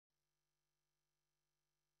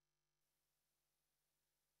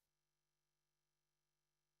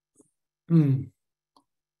Mm.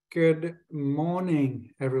 Good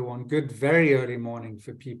morning, everyone. Good, very early morning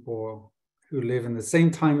for people who live in the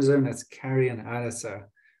same time zone as Carrie and Alisa.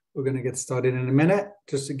 We're going to get started in a minute,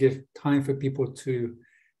 just to give time for people to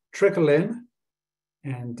trickle in.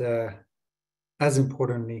 And as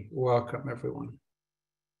importantly, welcome everyone.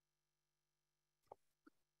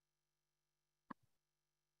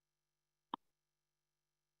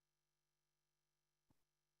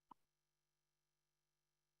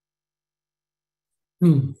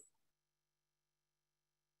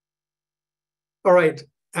 All right.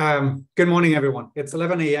 Good morning, everyone. It's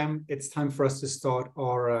 11 a.m. It's time for us to start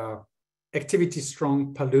our Activity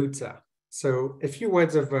Strong Palooza. So a few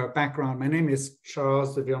words of background. My name is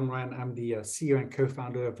Charles de Villeneuve. I'm the CEO and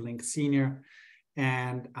co-founder of Link Senior.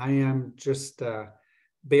 And I am just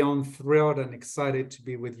beyond thrilled and excited to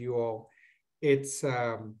be with you all. It's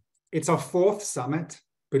our fourth summit,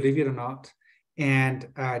 believe it or not. And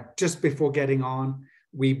just before getting on,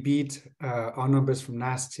 we beat our numbers from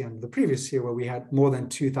last year and the previous year, where we had more than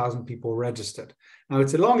 2,000 people registered. Now,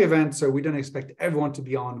 it's a long event, so we don't expect everyone to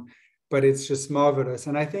be on, but it's just marvelous.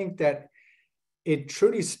 And I think that it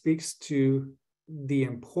truly speaks to the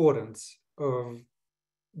importance of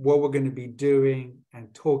what we're going to be doing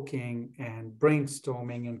and talking and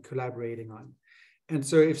brainstorming and collaborating on. And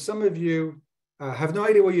so if some of you have no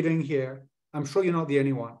idea what you're doing here, I'm sure you're not the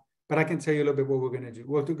only one. But I can tell you a little bit what we're going to do.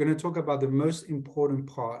 We're going to talk about the most important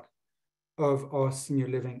part of our senior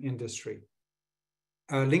living industry.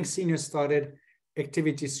 Link Senior started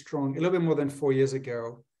Activity Strong a little bit more than 4 years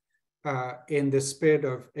ago in the spirit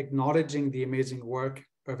of acknowledging the amazing work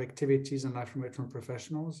of activities and life enrichment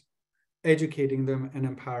professionals, educating them and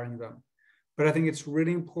empowering them. But I think it's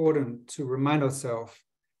really important to remind ourselves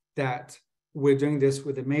that we're doing this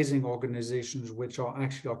with amazing organizations, which are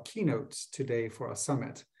actually our keynotes today for our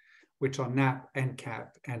summit, which are NAP, NCAP,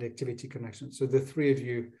 and Activity Connection. So the three of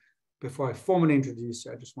you, before I formally introduce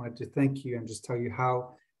you, I just wanted to thank you and just tell you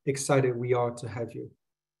how excited we are to have you.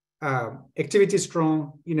 Activity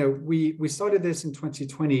Strong, we started this in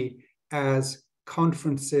 2020 as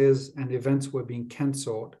conferences and events were being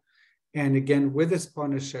canceled. And again, with this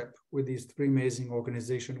partnership with these three amazing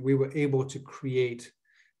organizations, we were able to create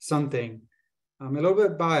something. I'm a little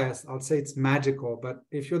bit biased. I'll say it's magical, but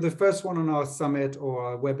if you're the first one on our summit or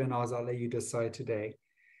our webinars, I'll let you decide today.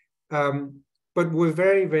 But we're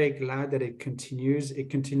very, very glad that it continues. It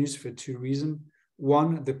continues for two reasons.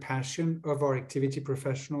 One, the passion of our activity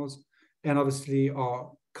professionals, and obviously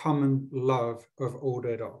our common love of older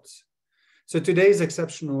adults. So today's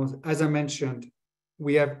exceptional. As I mentioned,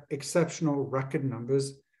 we have exceptional record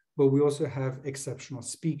numbers, but we also have exceptional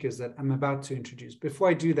speakers that I'm about to introduce. Before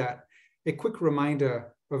I do that, a quick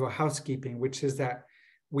reminder of our housekeeping, which is that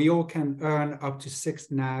we all can earn up to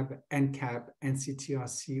 6 NAB, NCAP,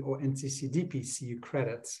 NCTRC, or NCCDP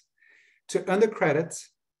credits. To earn the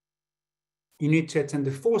credits, you need to attend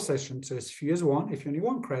the 4 sessions, so as few as 1, if you only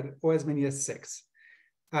 1 credit, or as many as 6.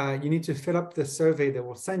 You need to fill up the survey that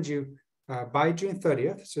we'll send you by June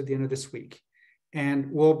 30th, so the end of this week.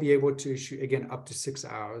 And we'll be able to issue, again, up to 6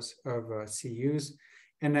 hours of CUs.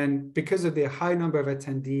 And then because of the high number of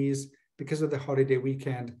attendees, because of the holiday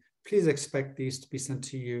weekend, please expect these to be sent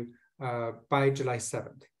to you by July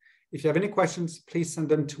 7th. If you have any questions, please send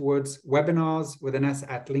them towards webinars with an S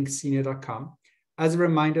at linksenior.com. As a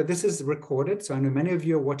reminder, this is recorded, so I know many of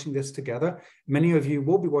you are watching this together. Many of you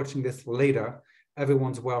will be watching this later.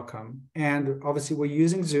 Everyone's welcome. And obviously, we're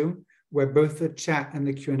using Zoom, where both the chat and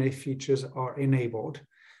the Q&A features are enabled.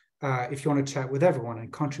 If you want to chat with everyone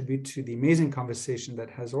and contribute to the amazing conversation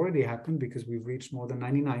that has already happened, because we've reached more than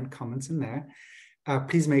 99 comments in there,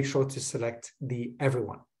 please make sure to select the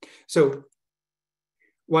everyone. So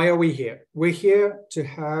why are we here? We're here to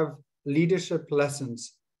have leadership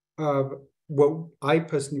lessons of what I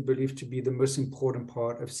personally believe to be the most important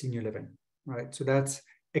part of senior living, right? So that's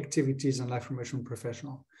activities and life enrichment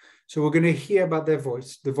professional. So we're going to hear about their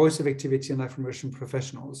voice, the voice of activity and life enrichment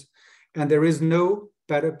professionals. And there is no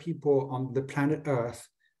better people on the planet Earth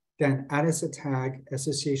than Alisa Tagg,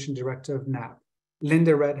 Association Director of NAP,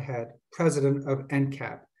 Linda Redhead, President of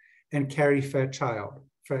NCAP, and Carrie Fairchild.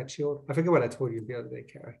 I forget what I told you the other day,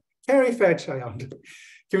 Carrie. Carrie Fairchild,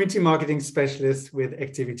 Community Marketing Specialist with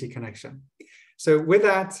Activity Connection. So with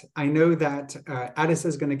that, I know that Alisa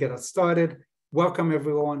is going to get us started. Welcome,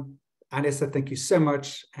 everyone. Alisa, thank you so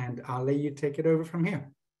much, and I'll let you take it over from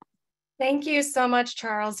here. Thank you so much,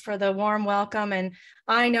 Charles, for the warm welcome. And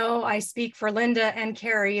I know I speak for Linda and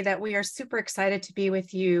Carrie that we are super excited to be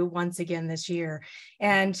with you once again this year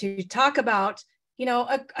and to talk about,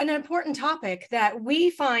 an important topic that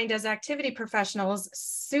we find as activity professionals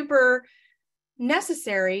super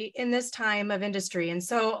necessary in this time of industry. And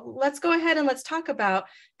so let's go ahead and let's talk about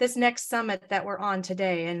this next summit that we're on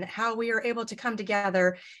today and how we are able to come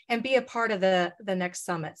together and be a part of the next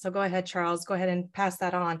summit. So go ahead, Charles, go ahead and pass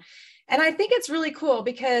that on. And I think it's really cool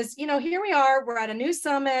because, you know, here we are, we're at a new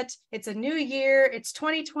summit, it's a new year, it's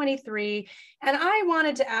 2023. And I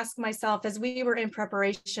wanted to ask myself as we were in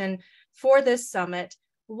preparation for this summit,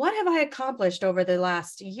 what have I accomplished over the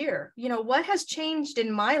last year? You know, what has changed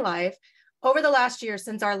in my life over the last year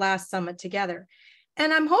since our last summit together?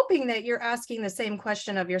 And I'm hoping that you're asking the same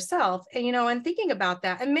question of yourself and, you know, and thinking about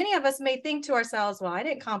that. And many of us may think to ourselves, well, I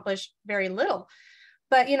didn't accomplish very little,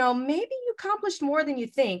 but, you know, maybe you accomplished more than you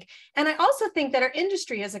think. And I also think that our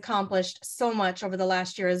industry has accomplished so much over the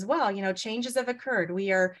last year as well. You know, changes have occurred.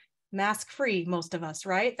 We are mask free, most of us,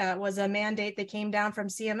 right? That was a mandate that came down from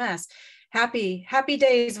CMS. Happy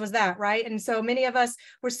days was that, right? And so many of us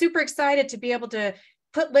were super excited to be able to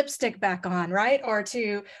put lipstick back on, right? Or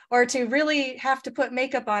to really have to put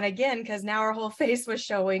makeup on again, because now our whole face was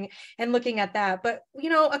showing and looking at that. But, you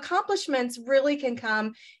know, accomplishments really can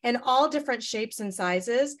come in all different shapes and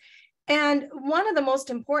sizes. And one of the most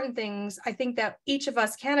important things I think that each of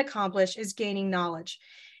us can accomplish is gaining knowledge.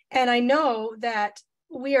 And I know that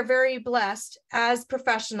we are very blessed as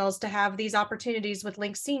professionals to have these opportunities with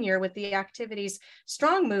Link Senior, with the Activities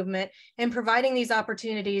Strong movement, and providing these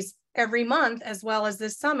opportunities every month, as well as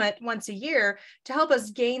this summit once a year, to help us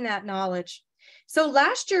gain that knowledge. So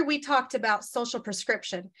last year we talked about social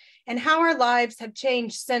prescription and how our lives have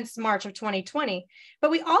changed since March of 2020.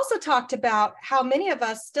 But we also talked about how many of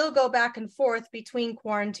us still go back and forth between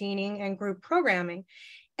quarantining and group programming.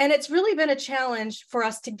 And it's really been a challenge for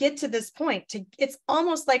us to get to this point. It's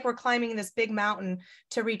almost like we're climbing this big mountain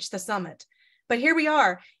to reach the summit. But here we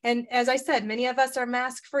are. And as I said, many of us are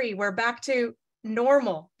mask free. We're back to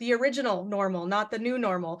normal, the original normal, not the new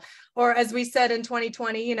normal, or as we said in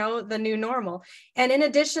 2020, you know, the new normal. And in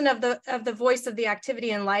addition of the voice of the activity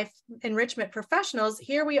and life enrichment professionals,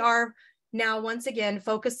 here we are now once again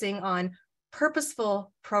focusing on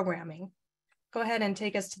purposeful programming. Go ahead and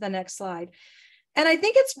take us to the next slide. And I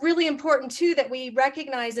think it's really important too that we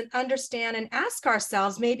recognize and understand and ask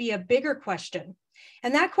ourselves maybe a bigger question.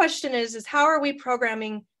 And that question is how are we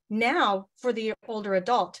programming now for the older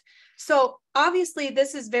adult? So obviously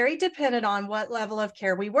this is very dependent on what level of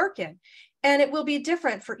care we work in, and it will be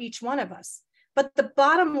different for each one of us. But the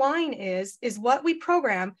bottom line is what we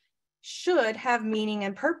program should have meaning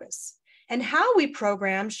and purpose. And how we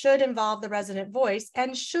program should involve the resident voice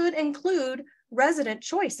and should include resident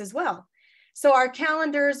choice as well. So our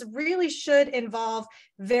calendars really should involve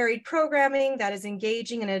varied programming that is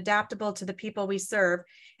engaging and adaptable to the people we serve.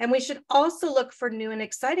 And we should also look for new and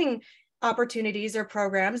exciting opportunities or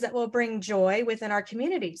programs that will bring joy within our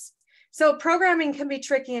communities. So programming can be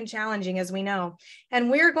tricky and challenging, as we know.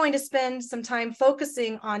 And we're going to spend some time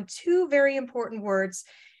focusing on two very important words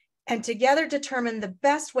and together determine the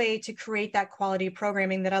best way to create that quality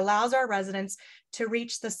programming that allows our residents to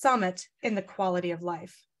reach the summit in the quality of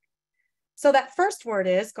life. So that first word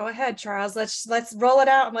is, go ahead, Charles, let's roll it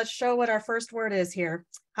out and let's show what our first word is here.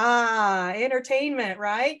 Entertainment,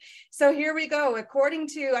 right? So here we go. According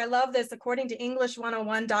to, I love this, according to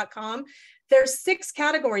English101.com, there's 6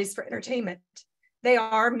 categories for entertainment. They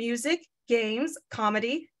are music, games,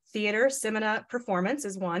 comedy, theater, cinema, performance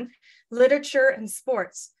is one, literature, and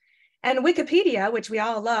sports. And Wikipedia, which we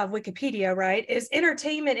all love, Wikipedia, right, is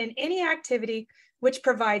entertainment in any activity which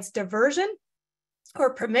provides diversion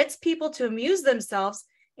or permits people to amuse themselves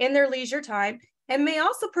in their leisure time and may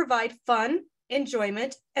also provide fun,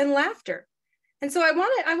 enjoyment, and laughter. And so I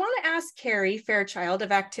want to ask Carrie Fairchild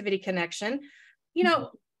of Activity Connection, you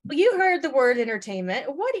know, you heard the word entertainment.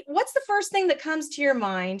 What's the first thing that comes to your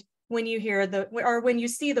mind when you hear when you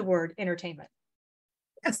see the word entertainment?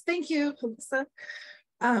 Yes, thank you, Alyssa.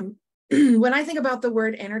 When I think about the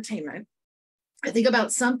word entertainment, I think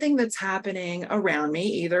about something that's happening around me,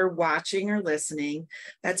 either watching or listening,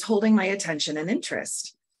 that's holding my attention and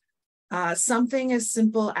interest. Something as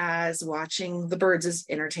simple as watching the birds is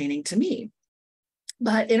entertaining to me.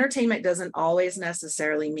 But entertainment doesn't always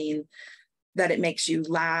necessarily mean that it makes you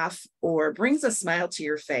laugh or brings a smile to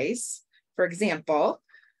your face. For example,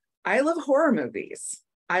 I love horror movies.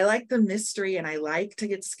 I like the mystery and I like to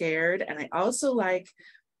get scared. And I also like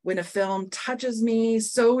when a film touches me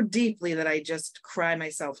so deeply that I just cry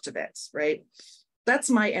myself to bits, right? That's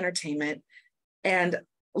my entertainment. And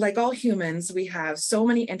like all humans, we have so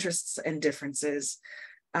many interests and differences.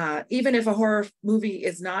 Even if a horror movie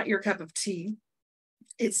is not your cup of tea,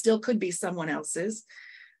 it still could be someone else's.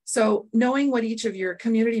 So knowing what each of your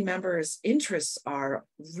community members' interests are,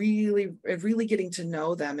 really getting to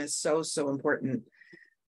know them is so, so important.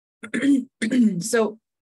 So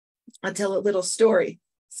I'll tell a little story.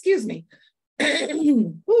 Excuse me.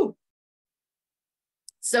 Woo.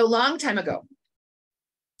 So long time ago,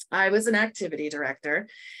 I was an activity director,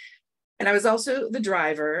 and I was also the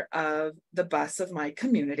driver of the bus of my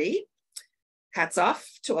community. Hats off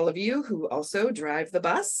to all of you who also drive the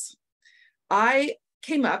bus. I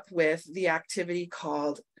came up with the activity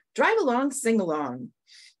called Drive Along, Sing Along.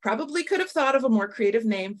 Probably could have thought of a more creative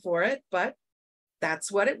name for it, but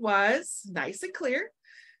that's what it was, nice and clear.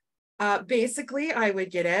 Basically, I would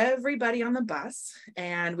get everybody on the bus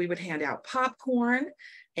and we would hand out popcorn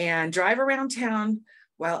and drive around town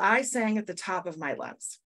while I sang at the top of my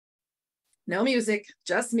lungs. No music,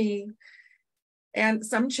 just me. And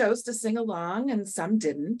some chose to sing along and some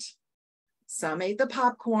didn't. Some ate the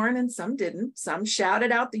popcorn and some didn't. Some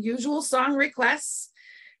shouted out the usual song requests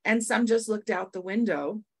and some just looked out the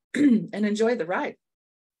window and enjoyed the ride.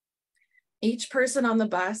 Each person on the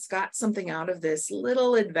bus got something out of this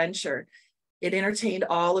little adventure. It entertained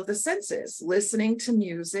all of the senses, listening to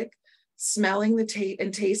music, smelling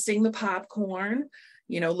and tasting the popcorn,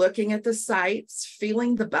 looking at the sights,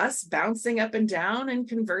 feeling the bus bouncing up and down and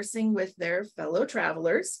conversing with their fellow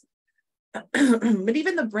travelers. But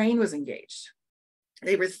even the brain was engaged.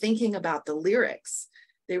 They were thinking about the lyrics.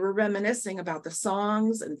 They were reminiscing about the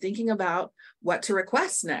songs and thinking about what to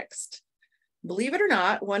request next. Believe it or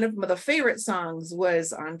not, one of the favorite songs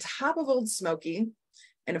was On Top of Old Smoky.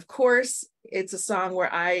 And of course, it's a song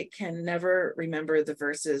where I can never remember the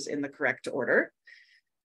verses in the correct order,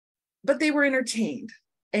 but they were entertained.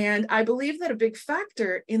 And I believe that a big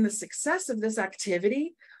factor in the success of this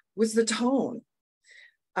activity was the tone.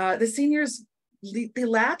 The seniors, they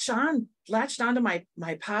latched onto my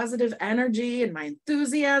positive energy and my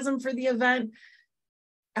enthusiasm for the event,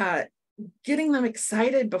 getting them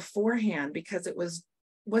excited beforehand, because it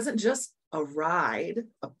wasn't just a ride,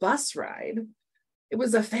 a bus ride. It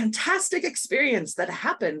was a fantastic experience that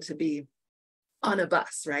happened to be on a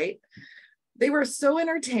bus, right? They were so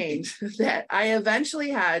entertained that I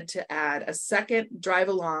eventually had to add a second drive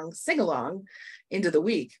along, sing along into the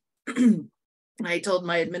week. I told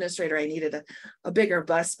my administrator I needed a bigger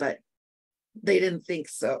bus, but they didn't think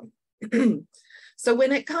so. So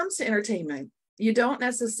when it comes to entertainment, you don't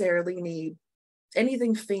necessarily need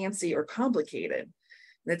anything fancy or complicated.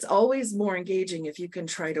 It's always more engaging if you can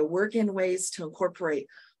try to work in ways to incorporate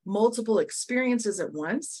multiple experiences at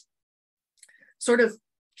once, sort of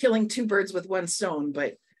killing two birds with one stone,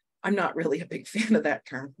 but I'm not really a big fan of that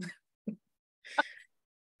term.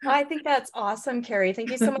 I think that's awesome, Carrie. Thank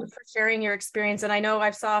you so much for sharing your experience. And I know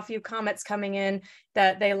I've saw a few comments coming in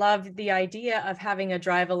that they love the idea of having a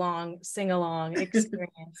drive along, sing along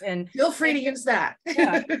experience. And feel free to use that.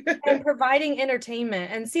 Yeah, and providing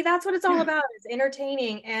entertainment. And see, that's what it's all about, is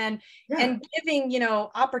entertaining and giving,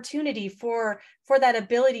 opportunity for that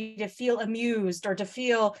ability to feel amused or to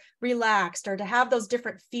feel relaxed or to have those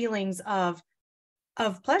different feelings of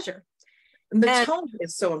pleasure. And the tone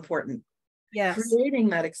is so important. Yes. Creating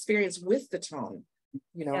that experience with the tone,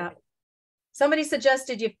 Yeah. Somebody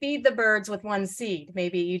suggested you feed the birds with one seed.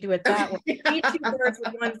 Maybe you do it that way. Feed two birds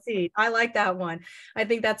with one seed. I like that one. I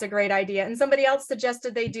think that's a great idea. And somebody else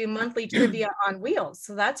suggested they do monthly trivia on wheels.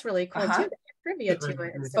 So that's really cool too. Trivia to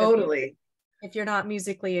it. Totally. If you're not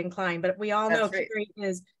musically inclined, but we all know Carrie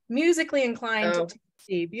is musically inclined to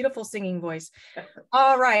see. Beautiful singing voice.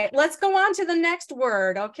 All right, let's go on to the next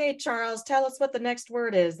word. Okay, Charles, tell us what the next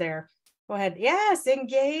word is there. Go ahead. Yes,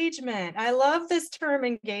 engagement. I love this term,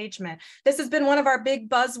 engagement. This has been one of our big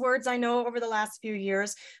buzzwords, I know, over the last few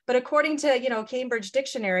years. But according to, Cambridge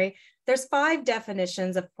Dictionary, there's 5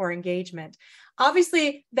 definitions for engagement.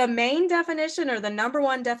 Obviously, the main definition, or the number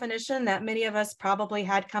one definition that many of us probably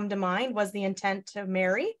had come to mind, was the intent to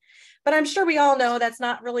marry. But I'm sure we all know that's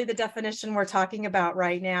not really the definition we're talking about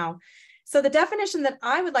right now. So the definition that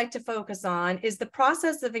I would like to focus on is the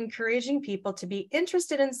process of encouraging people to be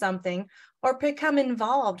interested in something or become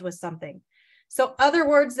involved with something. So other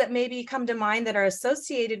words that maybe come to mind that are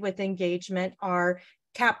associated with engagement are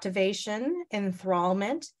captivation,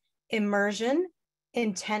 enthrallment, immersion,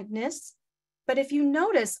 intentness. But if you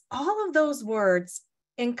notice, all of those words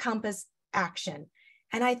encompass action.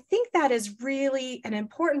 And I think that is really an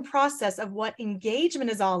important process of what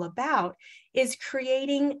engagement is all about, is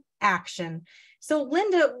creating action. So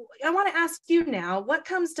Linda, I want to ask you now, what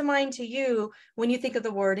comes to mind to you when you think of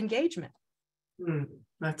the word engagement?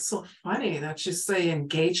 That's so funny that you say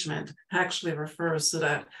engagement actually refers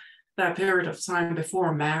to that period of time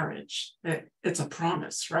before marriage. It's a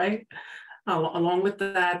promise, right? Along with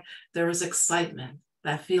that, there is excitement,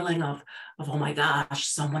 that feeling of, oh my gosh,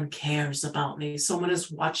 someone cares about me. Someone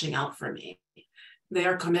is watching out for me. They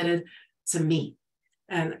are committed to me.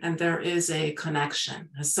 And there is a connection,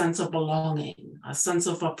 a sense of belonging, a sense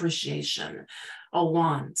of appreciation, a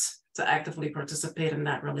want to actively participate in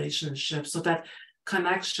that relationship so that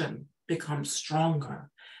connection becomes stronger.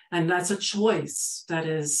 And that's a choice that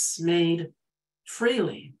is made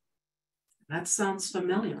freely. That sounds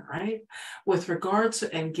familiar, right? With regard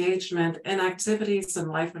to engagement in activities in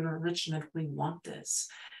life and enrichment, we want this.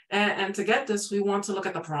 And to get this, we want to look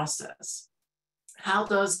at the process. How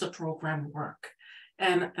does the program work?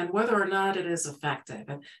 And whether or not it is effective.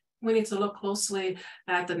 And we need to look closely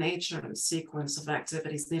at the nature and sequence of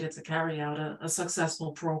activities needed to carry out a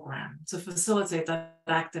successful program to facilitate that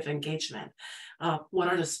active engagement. What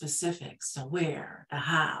are the specifics, the where, the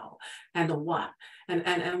how, and the what?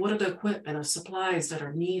 And what are the equipment or supplies that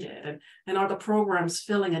are needed? And are the programs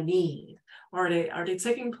filling a need? Are they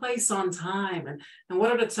taking place on time? And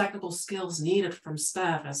what are the technical skills needed from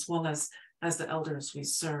staff as well as the elders we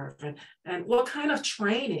serve? And what kind of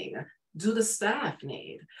training do the staff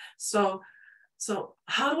need? So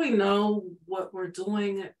how do we know what we're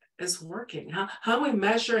doing is working? How do we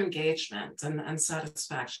measure engagement and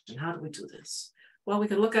satisfaction? How do we do this? Well, we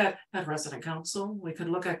can look at resident council. We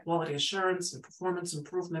can look at quality assurance and performance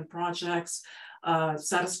improvement projects,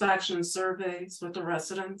 satisfaction surveys with the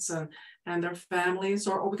residents and their families,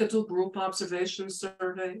 or we could do group observation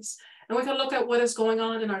surveys. And we can look at what is going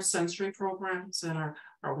on in our sensory programs and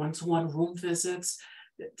our one-to-one room visits.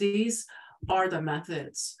 These are the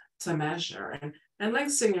methods to measure. And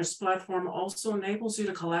Link Seniors platform also enables you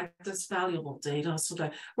to collect this valuable data so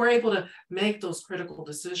that we're able to make those critical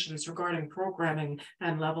decisions regarding programming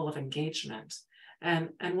and level of engagement.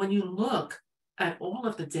 And when you look at all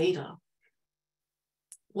of the data,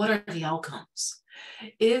 what are the outcomes?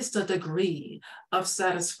 Is the degree of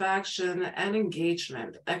satisfaction and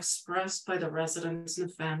engagement expressed by the residents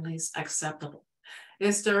and families acceptable?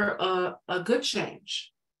 Is there a good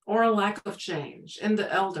change or a lack of change in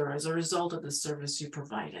the elder as a result of the service you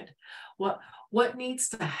provided? What needs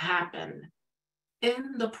to happen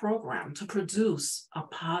in the program to produce a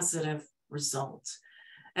positive result?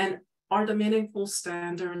 And are the meaningful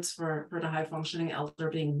standards for the high functioning elder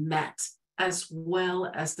being met, as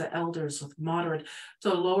well as the elders with moderate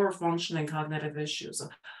to lower functioning cognitive issues?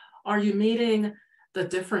 Are you meeting the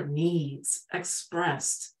different needs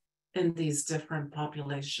expressed in these different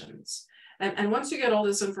populations? And once you get all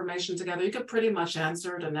this information together, you can pretty much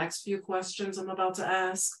answer the next few questions I'm about to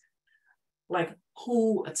ask, like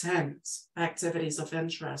who attends activities of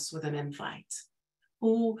interest with an invite?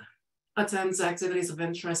 Who attends activities of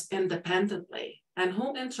interest independently? And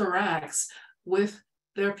who interacts with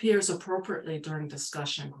their peers appropriately during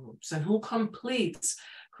discussion groups? And who completes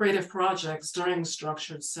creative projects during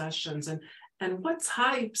structured sessions? And what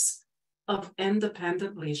types of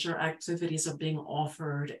independent leisure activities are being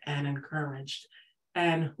offered and encouraged?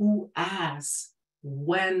 And who asks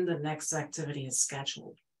when the next activity is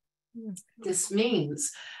scheduled? This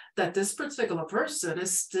means that this particular person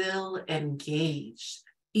is still engaged,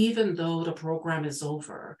 even though the program is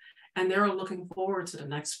over, and they're looking forward to the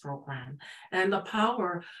next program. And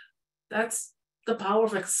that's the power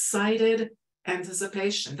of excited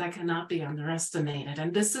anticipation that cannot be underestimated.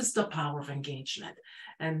 And this is the power of engagement.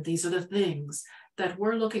 And these are the things that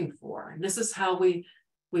we're looking for. And this is how we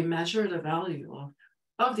measure the value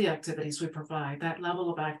of the activities we provide, that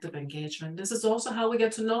level of active engagement. This is also how we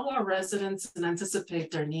get to know our residents and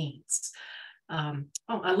anticipate their needs.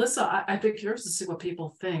 Alyssa, I'd be curious to see what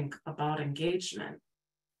people think about engagement.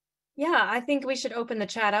 Yeah, I think we should open the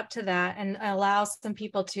chat up to that and allow some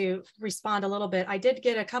people to respond a little bit. I did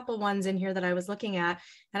get a couple ones in here that I was looking at,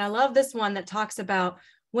 and I love this one that talks about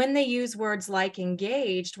when they use words like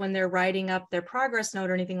engaged, when they're writing up their progress note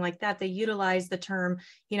or anything like that, they utilize the term,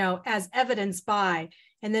 as evidenced by,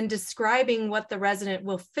 and then describing what the resident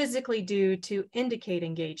will physically do to indicate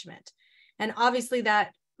engagement. And obviously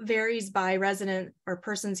that varies by resident or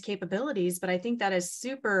person's capabilities, but I think that is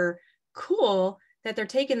super cool that they're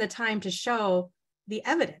taking the time to show the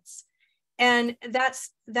evidence. And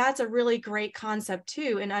that's a really great concept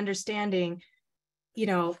too, in understanding,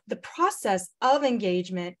 the process of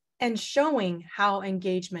engagement and showing how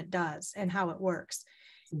engagement does and how it works.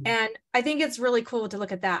 Mm-hmm. And I think it's really cool to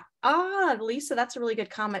look at that. Lisa, that's a really good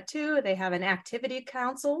comment too. They have an activity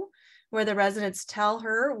council where the residents tell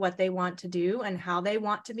her what they want to do and how they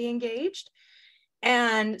want to be engaged.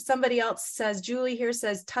 And somebody else says, Julie here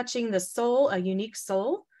says, touching the soul, a unique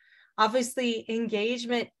soul. Obviously,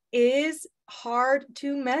 engagement is hard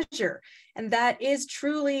to measure. And that is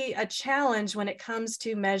truly a challenge when it comes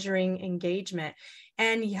to measuring engagement.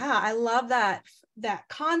 And yeah, I love that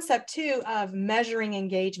concept too of measuring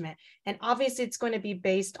engagement. And obviously it's going to be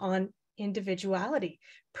based on individuality,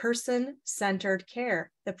 person-centered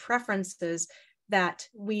care, the preferences that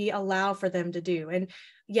we allow for them to do. And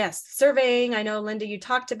yes, surveying, I know, Linda, you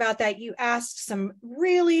talked about that. You asked some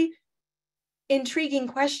really intriguing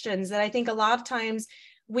questions that I think a lot of times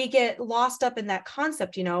we get lost up in that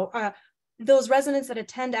concept, those residents that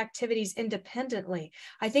attend activities independently.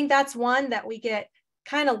 I think that's one that we get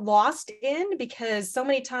kind of lost in, because so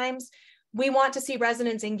many times we want to see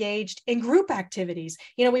residents engaged in group activities.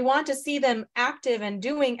 We want to see them active and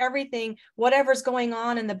doing everything, whatever's going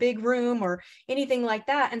on in the big room or anything like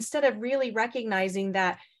that, instead of really recognizing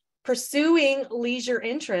that pursuing leisure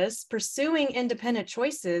interests, pursuing independent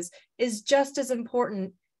choices is just as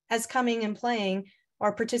important as coming and playing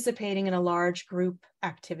or participating in a large group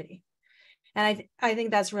activity. And I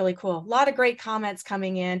think that's really cool. A lot of great comments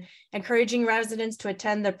coming in, encouraging residents to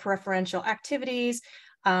attend the preferential activities,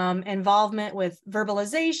 involvement with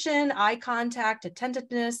verbalization, eye contact,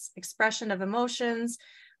 attentiveness, expression of emotions.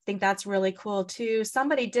 I think that's really cool too.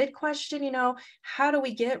 Somebody did question, how do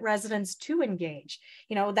we get residents to engage?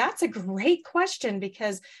 That's a great question,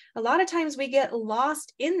 because a lot of times we get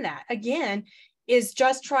lost in that. Again, is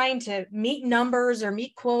just trying to meet numbers or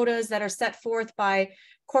meet quotas that are set forth by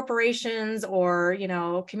corporations or,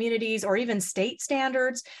 communities, or even state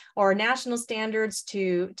standards or national standards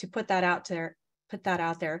to put that out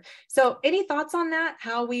there. So any thoughts on that?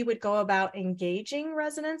 How we would go about engaging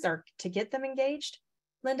residents or to get them engaged?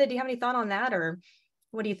 Linda, do you have any thought on that, or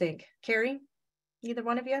what do you think? Carrie, either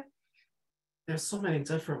one of you? There's so many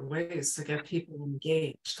different ways to get people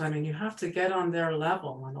engaged. I mean, you have to get on their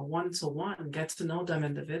level on a one-to-one, get to know them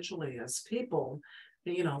individually as people.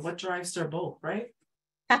 What drives their boat, right?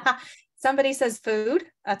 Somebody says food.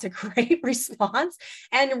 That's a great response.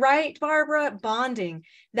 And right, Barbara, bonding.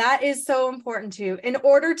 That is so important too. In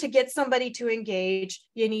order to get somebody to engage,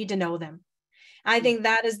 you need to know them. I think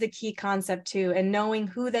that is the key concept too, and knowing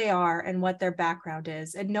who they are and what their background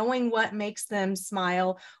is, and knowing what makes them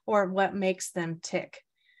smile or what makes them tick.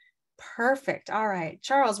 Perfect. All right.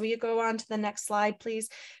 Charles, will you go on to the next slide, please?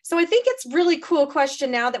 So I think it's a really cool question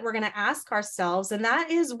now that we're going to ask ourselves, and that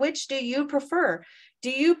is, which do you prefer? Do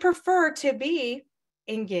you prefer to be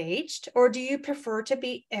engaged, or do you prefer to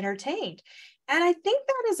be entertained? And I think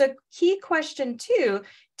that is a key question too,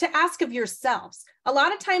 to ask of yourselves. A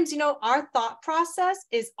lot of times, our thought process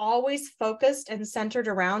is always focused and centered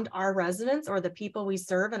around our residents or the people we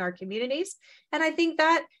serve in our communities. And I think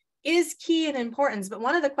that is key and importance. But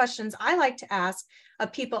one of the questions I like to ask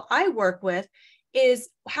of people I work with is,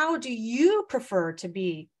 how do you prefer to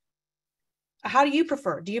be? How do you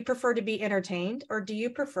prefer? Do you prefer to be entertained, or do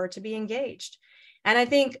you prefer to be engaged? And I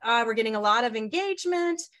think we're getting a lot of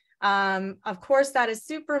engagement. Of course, that is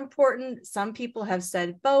super important. Some people have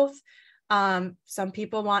said both. Some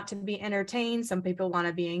people want to be entertained. Some people want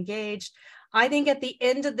to be engaged. I think at the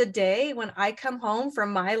end of the day, when I come home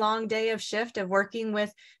from my long day of shift of working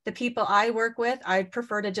with the people I work with, I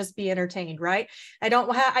prefer to just be entertained, right? I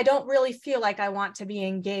don't really feel like I want to be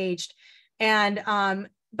engaged. And,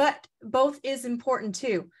 but both is important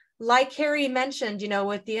too. Like Carrie mentioned,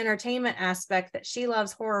 with the entertainment aspect, that she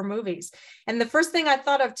loves horror movies. And the first thing I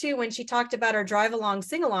thought of too, when she talked about her drive along,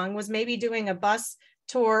 sing along, was maybe doing a bus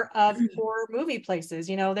tour of horror movie places.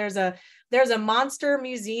 There's a monster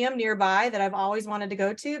museum nearby that I've always wanted to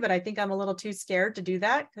go to, but I think I'm a little too scared to do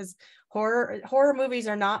that, because horror movies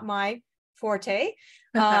are not my forte.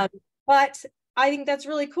 But I think that's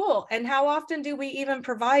really cool. And how often do we even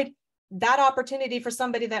provide that opportunity for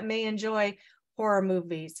somebody that may enjoy horror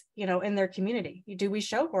movies, in their community? Do we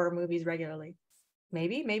show horror movies regularly?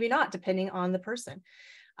 Maybe not, depending on the person.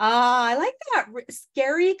 I like that.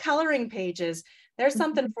 Scary coloring pages. There's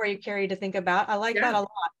something for you, Carrie, to think about. I like that a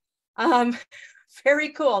lot. Very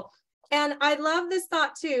cool. And I love this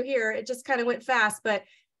thought too here. It just kind of went fast, but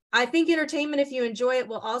I think entertainment, if you enjoy it,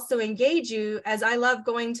 will also engage you, as I love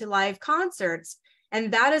going to live concerts.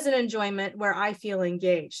 And that is an enjoyment where I feel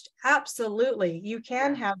engaged. Absolutely. You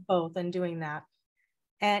can have both in doing that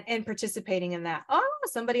and participating in that. Oh,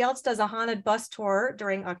 somebody else does a haunted bus tour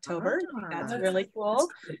during October. That's really cool.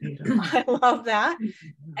 I love that.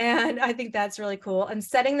 And I think that's really cool. And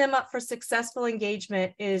setting them up for successful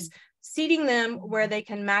engagement is seating them where they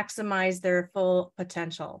can maximize their full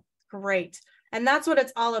potential. Great. And that's what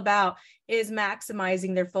it's all about, is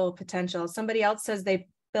maximizing their full potential. Somebody else says they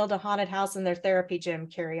build a haunted house in their therapy gym.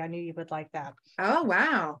 Carrie, I knew you would like that. Oh,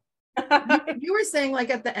 wow. You were saying,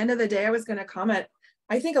 like, at the end of the day, I was going to comment,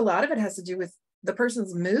 I think a lot of it has to do with the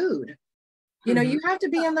person's mood. You know, you have to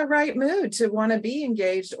be in the right mood to want to be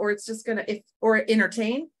engaged, or it's just gonna, or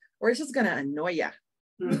entertain, or it's just gonna annoy you.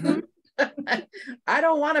 Mm-hmm. I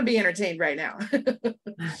don't want to be entertained right now. The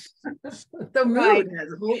mood Right.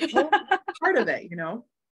 has a whole part of it, you know.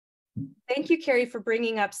 Thank you, Carrie, for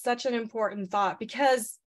bringing up such an important thought,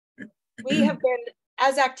 because we have been,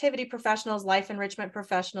 as activity professionals, life enrichment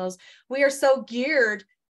professionals, we are so geared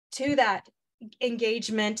to that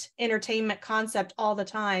engagement, entertainment concept all the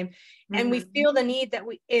time. And we feel the need that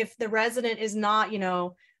if the resident is not, you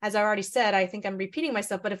know, as I already said, I think I'm repeating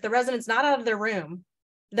myself, but if the resident's not out of their room,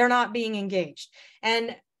 they're not being engaged.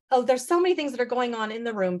 And there's so many things that are going on in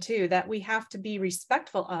the room too, that we have to be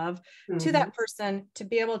respectful of to that person to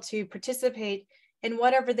be able to participate in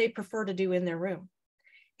whatever they prefer to do in their room.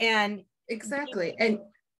 And exactly. And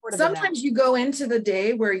sometimes you go into the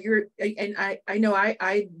day where you're, and I know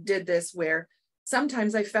I did this, where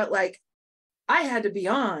sometimes I felt like I had to be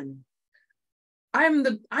on. I'm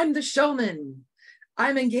the showman.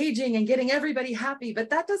 I'm engaging and getting everybody happy, but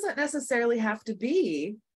that doesn't necessarily have to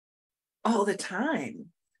be all the time.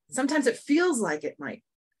 Sometimes it feels like it might,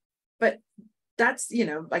 but that's, you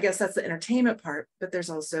know, I guess that's the entertainment part, but there's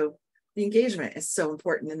also the engagement is so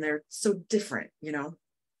important, and they're so different, you know.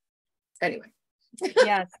 Anyway.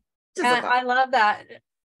 Yes. And I love that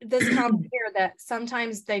this comment here, that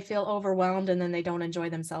sometimes they feel overwhelmed and then they don't enjoy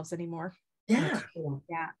themselves anymore. Yeah.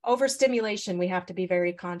 Yeah. Overstimulation, we have to be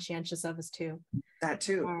very conscientious of us too. That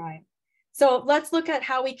too. All right. So let's look at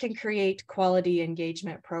how we can create quality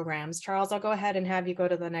engagement programs. Charles, I'll go ahead and have you go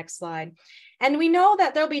to the next slide. And we know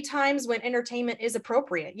that there'll be times when entertainment is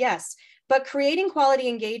appropriate, yes, but creating quality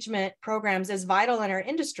engagement programs is vital in our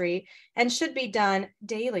industry and should be done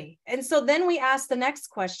daily. And so then we ask the next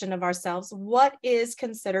question of ourselves, what is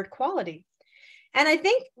considered quality? And I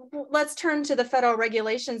think let's turn to the federal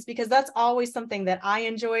regulations, because that's always something that I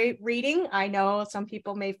enjoy reading. I know some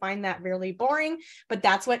people may find that really boring, but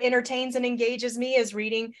that's what entertains and engages me, is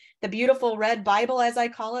reading the beautiful red Bible, as I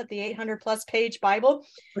call it, the 800+ page Bible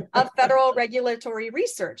of federal regulatory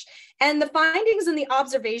research. And the findings and the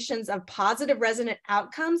observations of positive resident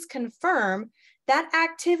outcomes confirm that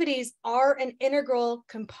activities are an integral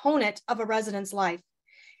component of a resident's life.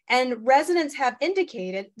 And residents have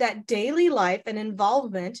indicated that daily life and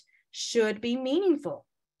involvement should be meaningful.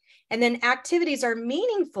 And then activities are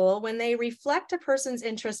meaningful when they reflect a person's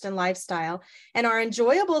interest and lifestyle and are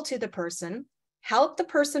enjoyable to the person, help the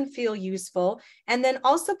person feel useful, and then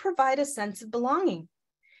also provide a sense of belonging.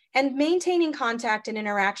 And maintaining contact and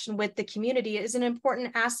interaction with the community is an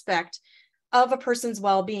important aspect of a person's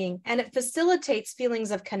well-being, and it facilitates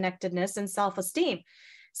feelings of connectedness and self-esteem.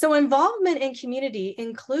 So involvement in community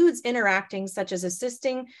includes interacting, such as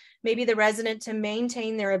assisting maybe the resident to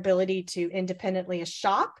maintain their ability to independently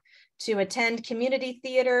shop, to attend community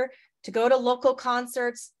theater, to go to local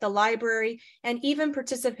concerts, the library, and even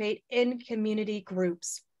participate in community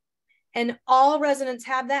groups. And all residents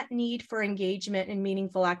have that need for engagement in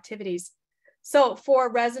meaningful activities. So for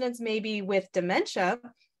residents maybe with dementia,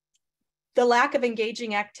 the lack of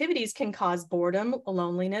engaging activities can cause boredom,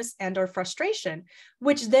 loneliness, and/or frustration,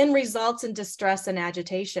 which then results in distress and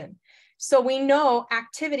agitation. So we know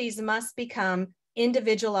activities must become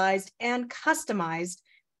individualized and customized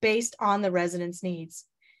based on the resident's needs.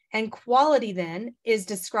 And quality then is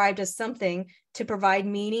described as something to provide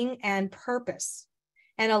meaning and purpose,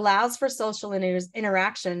 and allows for social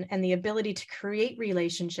interaction and the ability to create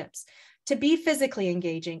relationships, to be physically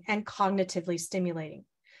engaging and cognitively stimulating.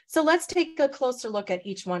 So let's take a closer look at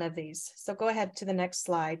each one of these. So go ahead to the next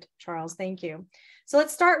slide, Charles. Thank you. So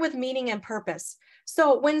let's start with meaning and purpose.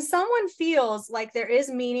 So when someone feels like there is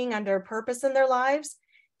meaning under purpose in their lives,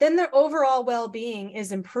 then their overall well-being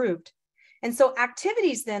is improved. And so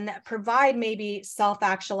activities then that provide maybe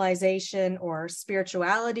self-actualization or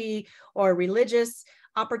spirituality or religious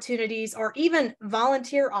opportunities or even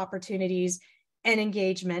volunteer opportunities and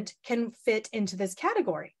engagement can fit into this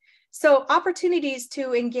category. So opportunities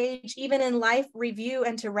to engage even in life review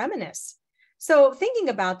and to reminisce. So thinking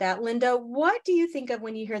about that, Linda, what do you think of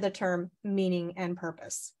when you hear the term meaning and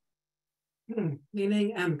purpose?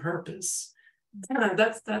 Meaning and purpose.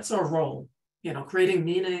 That's our role, you know, creating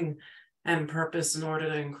meaning and purpose in order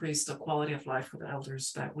to increase the quality of life for the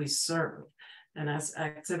elders that we serve. And as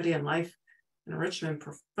activity and life enrichment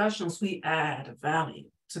professionals, we add value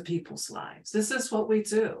to people's lives. This is what we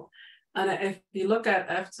do. And if you look at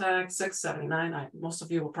FTAG 679, most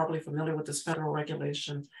of you are probably familiar with this federal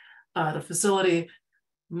regulation. The facility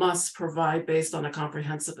must provide based on a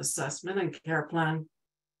comprehensive assessment and care plan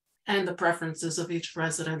and the preferences of each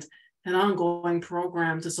resident an ongoing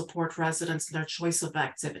program to support residents in their choice of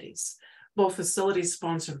activities, both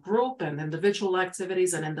facility-sponsored group and individual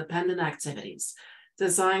activities and independent activities,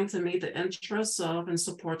 designed to meet the interests of and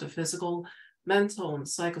support the physical, mental, and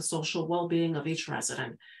psychosocial well-being of each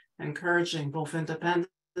resident, encouraging both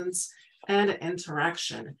independence and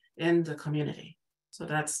interaction in the community. So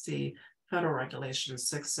that's the Federal Regulation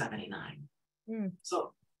 679.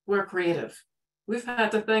 So we're creative. We've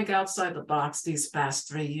had to think outside the box these past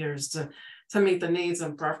 3 years to meet the needs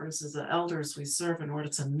and preferences of elders we serve in order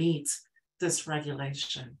to meet this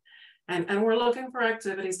regulation. And we're looking for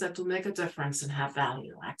activities that do make a difference and have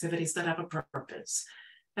value, activities that have a purpose.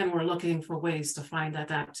 And we're looking for ways to find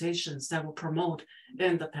adaptations that will promote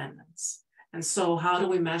independence. And so how do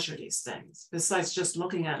we measure these things besides just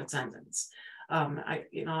looking at attendance?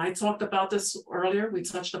 I talked about this earlier. We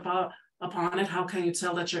touched upon it. How can you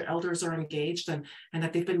tell that your elders are engaged and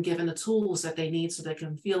that they've been given the tools that they need so they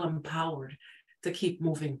can feel empowered to keep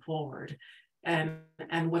moving forward? And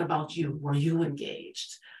what about you? Were you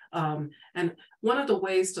engaged? And one of the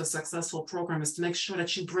ways to a successful program is to make sure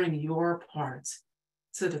that you bring your part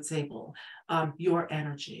to the table, your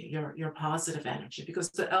energy, your positive energy,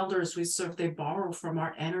 because the elders we serve, they borrow from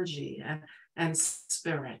our energy and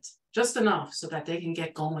spirit, just enough so that they can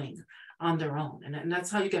get going on their own. And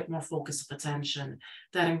that's how you get more focus of attention,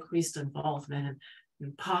 that increased involvement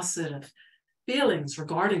and positive feelings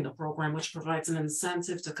regarding the program, which provides an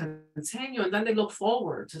incentive to continue. And then they look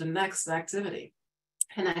forward to the next activity.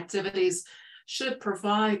 And activities should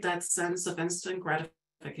provide that sense of instant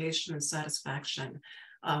gratification and satisfaction.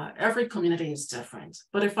 Every community is different,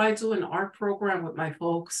 but if I do an art program with my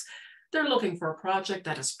folks, they're looking for a project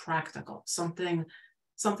that is practical, something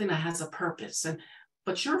that has a purpose.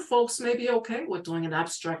 But your folks may be okay with doing an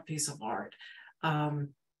abstract piece of art,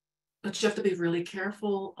 but you have to be really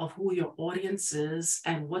careful of who your audience is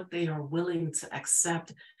and what they are willing to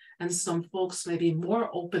accept. And some folks may be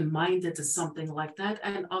more open-minded to something like that,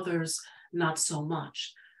 and others not so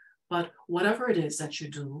much. But whatever it is that you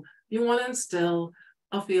do, you want to instill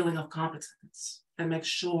a feeling of competence and make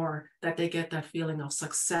sure that they get that feeling of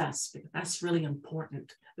success, because that's really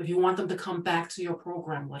important if you want them to come back to your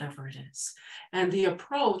program, whatever it is. And the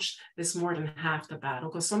approach is more than half the battle,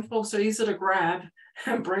 because some folks are easy to grab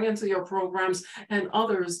and bring into your programs, and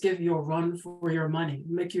others give you a run for your money,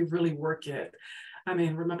 make you really work it. I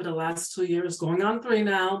mean, remember the last 2 years, going on 3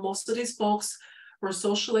 now, most of these folks were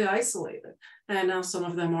socially isolated. And now some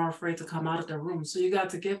of them are afraid to come out of their room. So you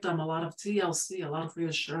got to give them a lot of TLC, a lot of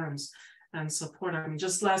reassurance and support. I mean,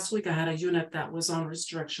 just last week, I had a unit that was on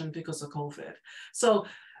restriction because of COVID. So,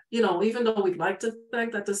 even though we'd like to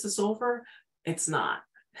think that this is over, it's not.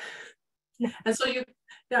 And so you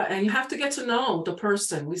have to get to know the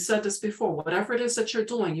person. We said this before, whatever it is that you're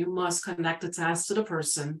doing, you must connect the task to the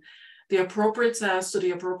person, the appropriate task to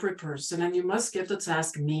the appropriate person, and you must give the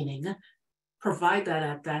task meaning, provide that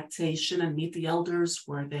adaptation, and meet the elders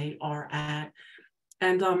where they are at.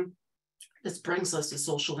 And this brings us to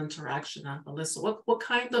social interaction. Melissa, what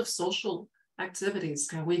kind of social activities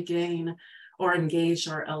can we gain or engage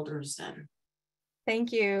our elders in?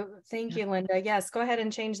 Thank you, Linda. Yes, go ahead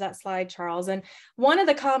and change that slide, Charles. And one of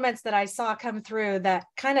the comments that I saw come through that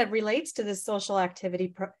kind of relates to this social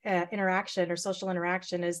activity interaction or social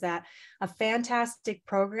interaction is that a fantastic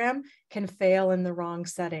program can fail in the wrong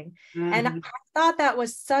setting. Mm-hmm. And I thought that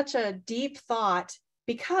was such a deep thought,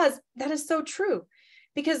 because that is so true.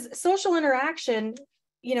 Because social interaction,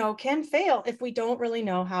 can fail if we don't really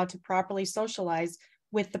know how to properly socialize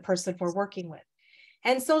with the person we're working with.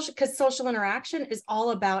 And because social interaction is all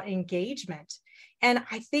about engagement. And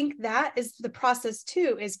I think that is the process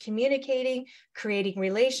too, is communicating, creating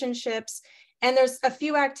relationships. And there's a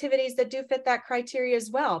few activities that do fit that criteria as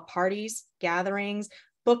well. Parties, gatherings,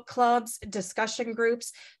 book clubs, discussion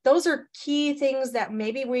groups. Those are key things that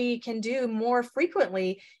maybe we can do more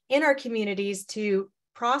frequently in our communities to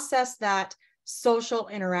process that social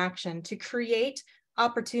interaction, to create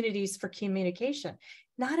opportunities for communication.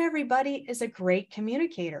 Not everybody is a great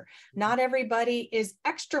communicator. Not everybody is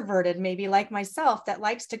extroverted, maybe like myself, that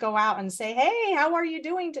likes to go out and say, hey, how are you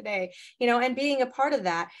doing today? And being a part of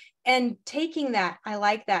that and taking that, I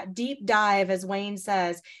like that deep dive, as Wayne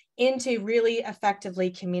says, into really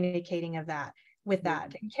effectively communicating with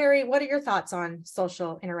that. And Carrie, what are your thoughts on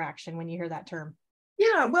social interaction when you hear that term?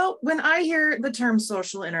 Yeah, well, when I hear the term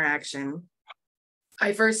social interaction,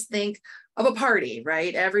 I first think of a party,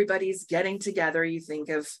 right? Everybody's getting together. You think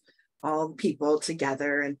of all people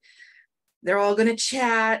together, and they're all going to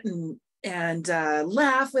chat and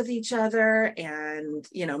laugh with each other, and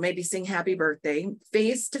maybe sing happy birthday,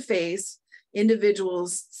 face to face,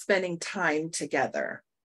 individuals spending time together.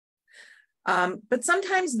 But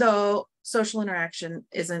sometimes, though, social interaction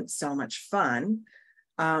isn't so much fun.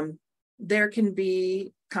 There can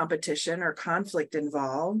be competition or conflict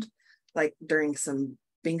involved, like during some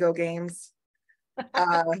bingo games.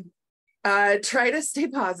 Try to stay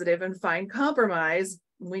positive and find compromise.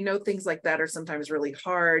 We know things like that are sometimes really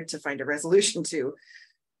hard to find a resolution to.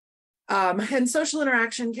 And social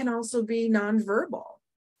interaction can also be nonverbal,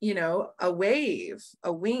 a wave,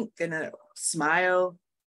 a wink, and a smile.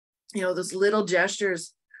 Those little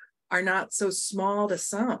gestures are not so small to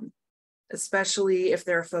some, especially if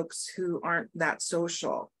there are folks who aren't that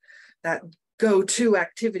social, that go-to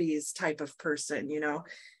activities type of person,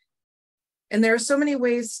 And there are so many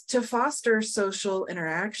ways to foster social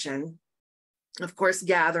interaction. Of course,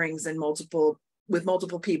 gatherings and with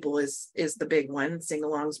multiple people is the big one.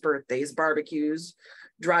 Sing-alongs, birthdays, barbecues,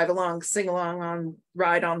 drive along, sing along,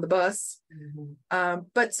 ride on the bus. Mm-hmm.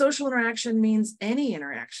 But social interaction means any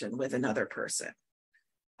interaction with another person.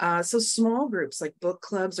 So small groups like book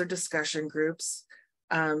clubs or discussion groups,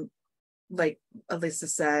 like Alyssa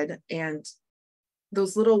said, and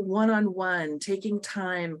those little one-on-one, taking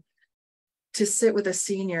time to sit with a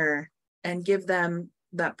senior and give them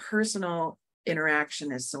that personal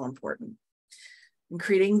interaction is so important. And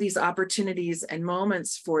creating these opportunities and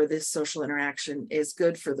moments for this social interaction is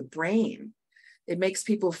good for the brain. It makes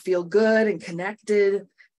people feel good and connected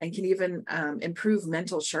and can even improve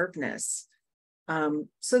mental sharpness.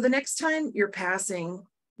 So the next time you're passing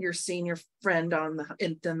your senior friend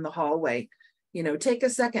in the hallway, take a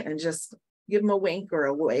second and just give them a wink or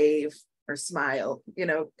a wave or smile,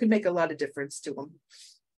 could make a lot of difference to them.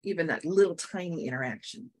 Even that little tiny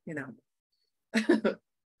interaction,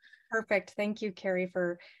 Perfect. Thank you, Carrie,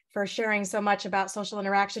 for sharing so much about social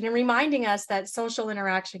interaction and reminding us that social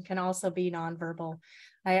interaction can also be nonverbal.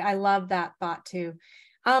 I love that thought too.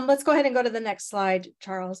 Let's go ahead and go to the next slide,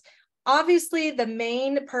 Charles. Obviously, the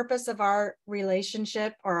main purpose of our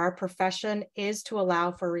relationship or our profession is to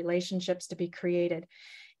allow for relationships to be created.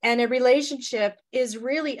 And a relationship is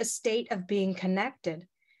really a state of being connected.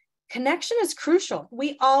 Connection is crucial.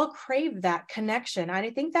 We all crave that connection. And I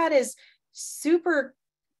think that is super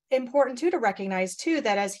important too to recognize too,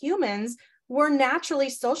 that as humans, we're naturally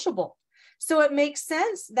sociable. So it makes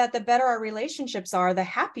sense that the better our relationships are, the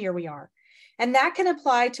happier we are. And that can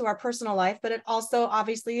apply to our personal life, but it also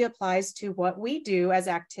obviously applies to what we do as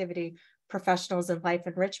activity professionals and life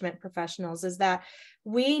enrichment professionals, is that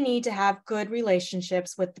we need to have good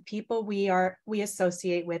relationships with the people we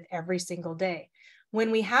associate with every single day.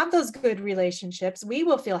 When we have those good relationships, we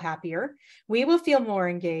will feel happier, we will feel more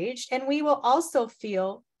engaged, and we will also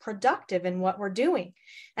feel productive in what we're doing.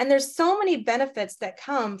 And there's so many benefits that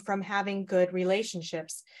come from having good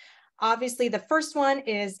relationships. Obviously, the first one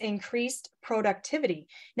is increased productivity.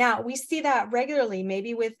 Now, we see that regularly,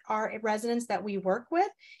 maybe with our residents that we work with.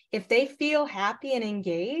 If they feel happy and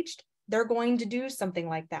engaged, they're going to do something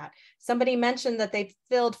like that. Somebody mentioned that they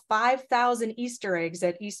filled 5,000 Easter eggs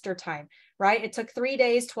at Easter time, right? It took 3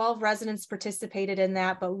 days, 12 residents participated in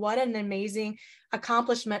that, but what an amazing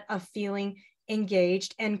accomplishment of feeling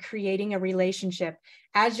engaged and creating a relationship.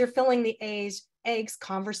 As you're filling the eggs,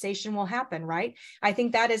 conversation will happen, right? I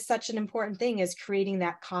think that is such an important thing, is creating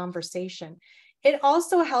that conversation. It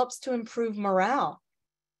also helps to improve morale.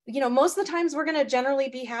 Most of the times we're going to generally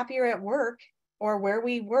be happier at work or where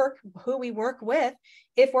we work, who we work with,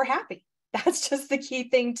 if we're happy. That's just the key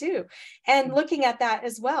thing too. And looking at that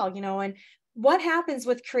as well, and what happens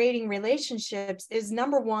with creating relationships is,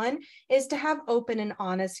 number one, is to have open and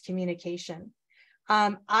honest communication.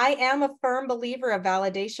 I am a firm believer of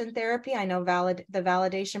validation therapy. I know the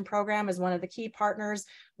validation program is one of the key partners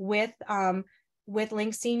with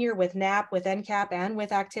Link Senior, with NAP, with NCAP, and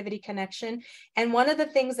with Activity Connection. And one of the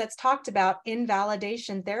things that's talked about in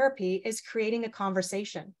validation therapy is creating a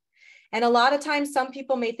conversation. And a lot of times some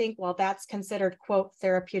people may think, well, that's considered, quote,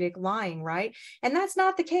 therapeutic lying, right? And that's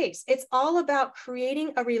not the case. It's all about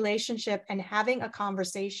creating a relationship and having a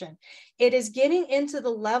conversation. It is getting into the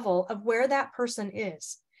level of where that person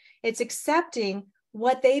is. It's accepting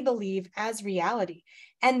what they believe as reality.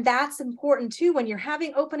 And that's important too, when you're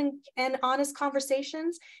having open and honest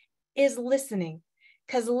conversations, is listening.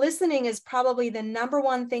 Because listening is probably the number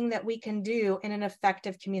one thing that we can do in an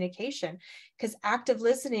effective communication, because active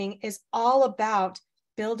listening is all about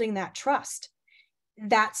building that trust.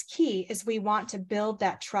 That's key, is we want to build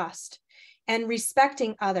that trust, and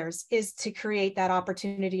respecting others is to create that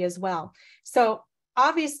opportunity as well. So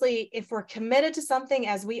obviously, if we're committed to something,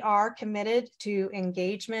 as we are committed to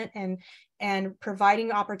engagement and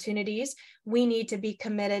providing opportunities, we need to be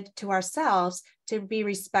committed to ourselves to be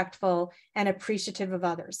respectful and appreciative of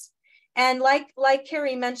others. And like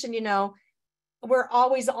Carrie mentioned, we're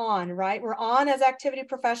always on, right? We're on as activity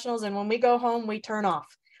professionals, and when we go home, we turn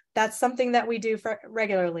off. That's something that we do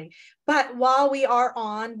regularly. But while we are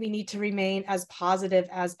on, we need to remain as positive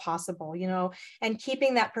as possible, you know, and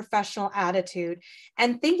keeping that professional attitude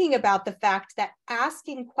and thinking about the fact that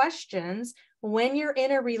asking questions when you're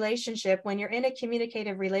in a relationship, when you're in a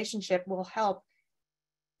communicative relationship, will help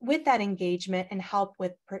with that engagement and help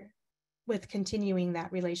with continuing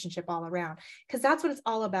that relationship all around. Because that's what it's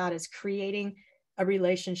all about, is creating a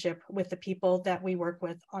relationship with the people that we work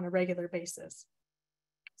with on a regular basis.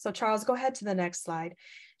 So Charles, go ahead to the next slide.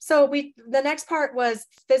 So the next part was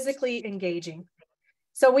physically engaging.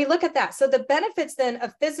 So we look at that. So the benefits then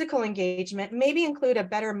of physical engagement maybe include a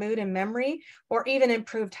better mood and memory, or even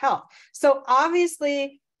improved health. So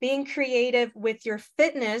obviously being creative with your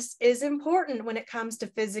fitness is important when it comes to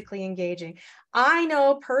physically engaging. I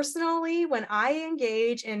know personally, when I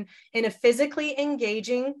engage in a physically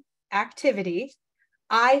engaging activity,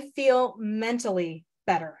 I feel mentally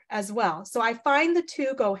better as well. So I find the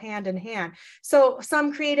two go hand in hand. So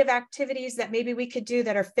some creative activities that maybe we could do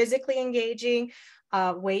that are physically engaging,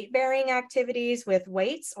 weight-bearing activities with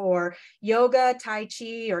weights, or yoga, tai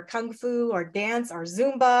chi, or kung fu, or dance, or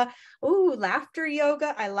Zumba. Ooh, laughter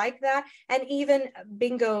yoga, I like that. And even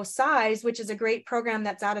Bingo Size, which is a great program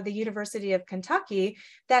that's out of the University of Kentucky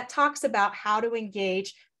that talks about how to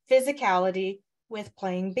engage physicality with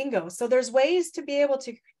playing bingo. So there's ways to be able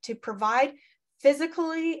to provide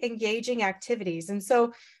physically engaging activities. And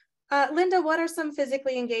so, Linda, what are some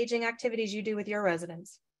physically engaging activities you do with your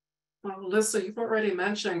residents? Well, Alyssa, you've already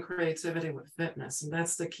mentioned creativity with fitness, and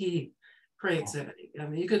that's the key, creativity. I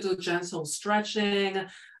mean, you could do gentle stretching,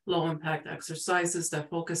 low impact exercises that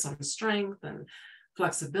focus on strength and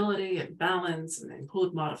flexibility and balance, and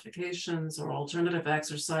include modifications or alternative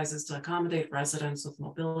exercises to accommodate residents with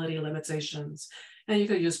mobility limitations. And you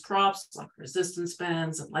could use props like resistance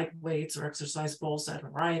bands and light weights or exercise balls at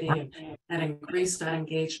variety, and increase that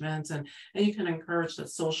engagement. And you can encourage that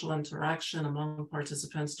social interaction among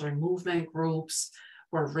participants during movement groups,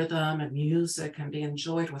 where rhythm and music can be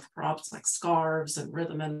enjoyed with props like scarves and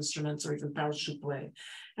rhythm instruments, or even parachute play.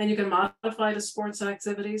 And you can modify the sports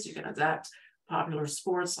activities. You can adapt popular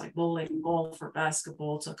sports like bowling, golf, or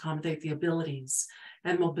basketball to accommodate the abilities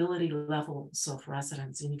and mobility levels of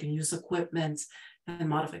residents. And you can use equipment and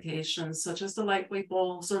modifications such as the lightweight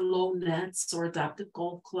balls, or low nets, or adaptive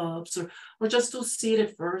golf clubs, or just do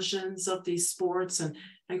seated versions of these sports,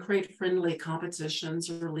 and create friendly competitions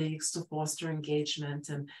or leagues to foster engagement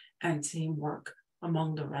and teamwork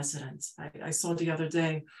among the residents. I saw the other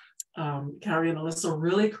day, Carrie and Alyssa, a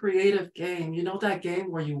really creative game. You know that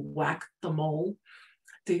game where you whack the mole?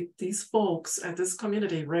 These folks at this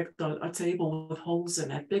community rigged a table with holes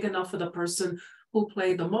in it, big enough for the person who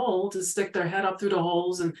played the mole to stick their head up through the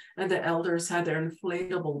holes, and the elders had their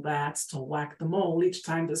inflatable bats to whack the mole each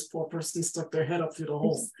time this poor person stuck their head up through the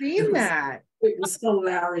hole. I've seen that. It was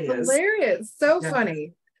hilarious. Hilarious. So Yeah.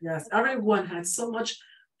 funny. Yes, everyone had so much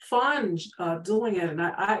fun doing it, and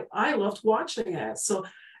I loved watching it. So,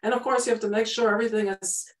 and of course, you have to make sure everything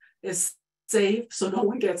is safe so no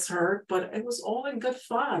one gets hurt, but it was all in good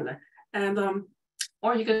fun. And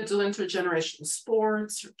or you could do intergenerational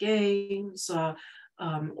sports or games,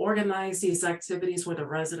 organize these activities where the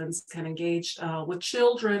residents can engage with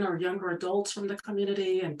children or younger adults from the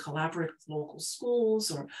community, and collaborate with local schools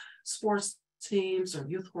or sports teams or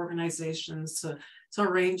youth organizations to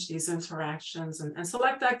arrange these interactions, and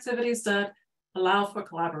select activities that allow for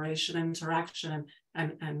collaboration, interaction,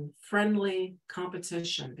 and friendly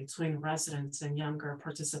competition between residents and younger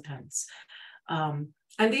participants.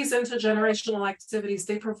 And these intergenerational activities,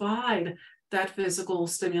 they provide that physical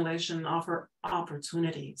stimulation, offer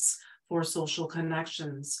opportunities for social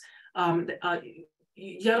connections.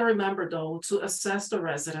 You got to remember, though, to assess the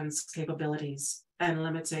residents' capabilities and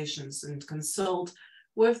limitations, and consult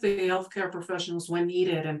with the healthcare professionals when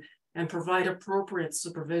needed, and provide appropriate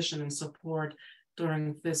supervision and support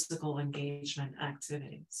during physical engagement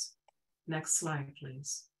activities. Next slide,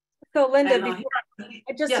 please. So Linda,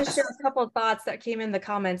 Yes. to share a couple of thoughts that came in the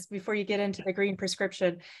comments before you get into the green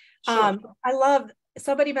prescription. Sure. I love,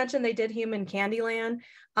 somebody mentioned they did Human Candyland.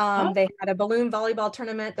 They had a balloon volleyball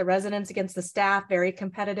tournament, the residents against the staff, very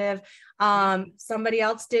competitive. Somebody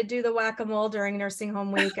else did do the whack-a-mole during nursing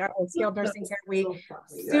home week, or skilled nursing care week. So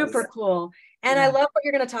funny, super cool. And I love what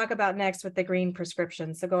you're going to talk about next with the green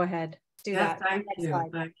prescription. So go ahead, do that. Thank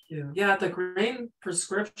you. Yeah, the green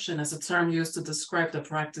prescription is a term used to describe the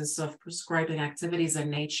practice of prescribing activities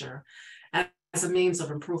in nature as a means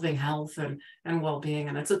of improving health and well-being.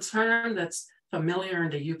 And it's a term that's familiar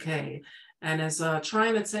in the UK. and is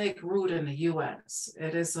trying to take root in the US.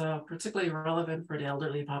 It is particularly relevant for the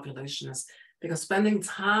elderly population because spending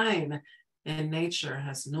time in nature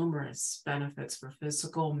has numerous benefits for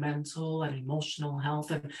physical, mental, and emotional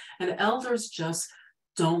health. And elders just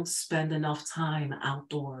don't spend enough time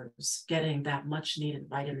outdoors getting that much needed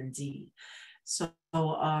vitamin D. So,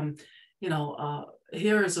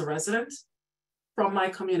 here is a resident from my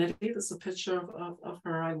community. This is a picture of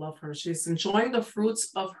her. I love her. She's enjoying the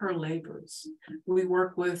fruits of her labors. We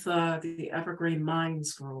work with the Evergreen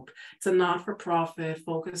Minds Group. It's a not-for-profit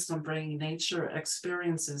focused on bringing nature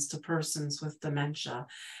experiences to persons with dementia.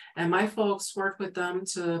 And my folks worked with them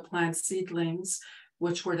to plant seedlings,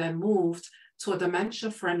 which were then moved to a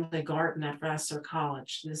dementia-friendly garden at Vassar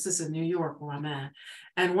College. This is in New York, where I'm at.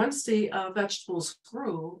 And once the vegetables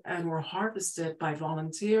grew and were harvested by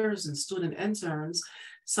volunteers and student interns,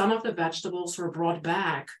 some of the vegetables were brought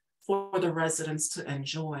back for the residents to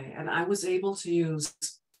enjoy. And I was able to use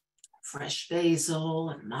fresh basil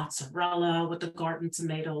and mozzarella with the garden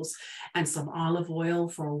tomatoes and some olive oil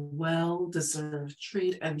for a well-deserved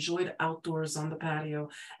treat, enjoyed outdoors on the patio,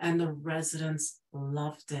 and the residents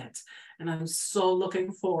loved it. And I'm so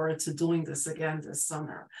looking forward to doing this again this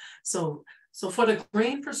summer. So for the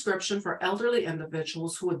green prescription for elderly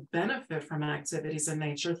individuals who would benefit from activities in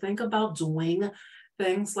nature, think about doing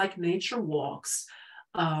things like nature walks,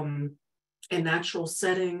 in natural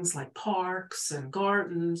settings like parks and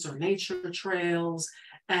gardens or nature trails.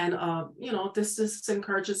 And, this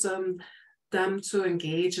encourages them to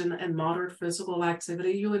engage in moderate physical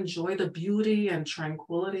activity. You enjoy the beauty and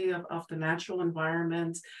tranquility of the natural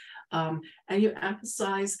environment. And you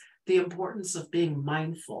emphasize the importance of being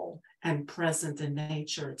mindful and present in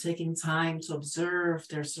nature, taking time to observe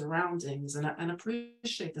their surroundings and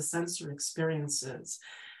appreciate the sensory experiences.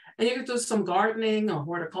 And you can do some gardening or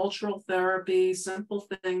horticultural therapy, simple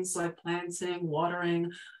things like planting,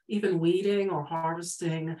 watering, even weeding or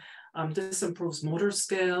harvesting. This improves motor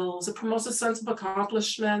skills. It promotes a sense of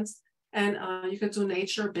accomplishment. And you can do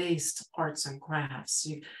nature-based arts and crafts.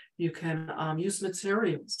 You can use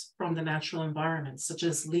materials from the natural environment, such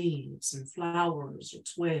as leaves and flowers or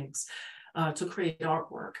twigs, to create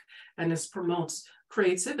artwork. And this promotes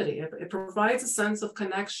creativity. It provides a sense of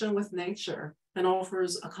connection with nature and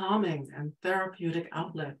offers a calming and therapeutic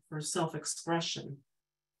outlet for self-expression.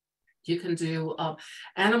 You can do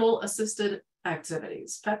animal-assisted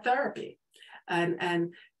activities, pet therapy,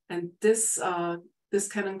 and this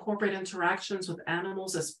can incorporate interactions with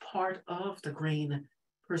animals as part of the green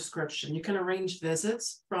prescription. You can arrange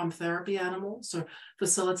visits from therapy animals or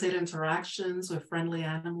facilitate interactions with friendly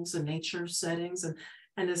animals in nature settings,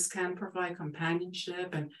 and this can provide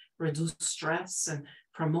companionship and reduce stress and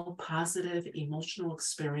promote positive emotional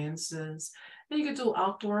experiences. And you can do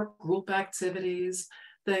outdoor group activities,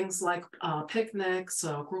 things like picnics,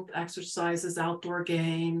 group exercises, outdoor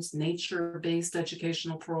games, nature-based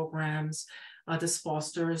educational programs. This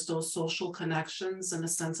fosters those social connections and a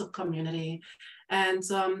sense of community. And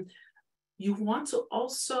you want to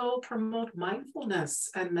also promote mindfulness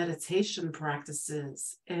and meditation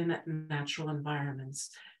practices in natural environments.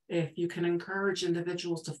 If you can encourage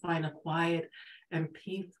individuals to find a quiet and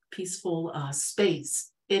peaceful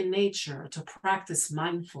space in nature to practice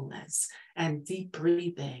mindfulness and deep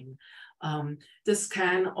breathing, this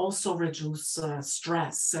can also reduce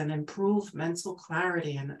stress and improve mental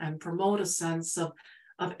clarity and promote a sense of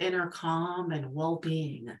inner calm and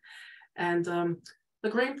well-being. And the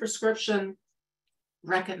green prescription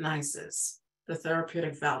recognizes the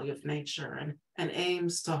therapeutic value of nature and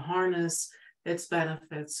aims to harness its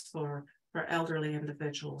benefits for elderly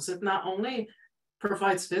individuals. It not only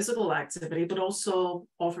provides physical activity, but also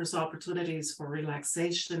offers opportunities for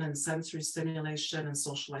relaxation and sensory stimulation and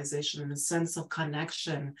socialization and a sense of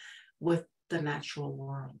connection with the natural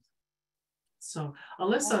world. So,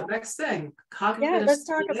 Alyssa, next thing, cognitive Yeah, let's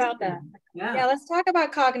talk about that. Yeah, let's talk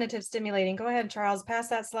about cognitive stimulating. Go ahead, Charles, pass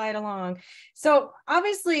that slide along. So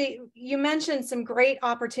obviously you mentioned some great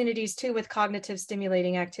opportunities too with cognitive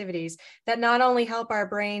stimulating activities that not only help our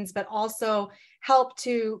brains, but also help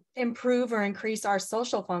to improve or increase our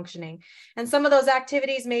social functioning. And some of those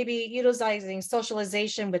activities may be utilizing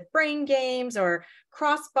socialization with brain games or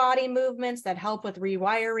cross-body movements that help with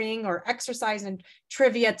rewiring, or exercise and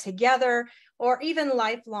trivia together, or even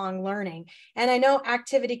lifelong learning. And I know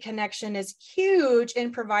Activity Connection is huge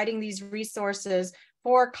in providing these resources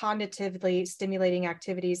for cognitively stimulating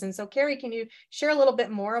activities. And so, Carrie, can you share a little bit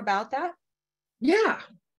more about that? Yeah.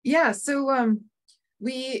 So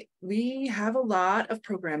we have a lot of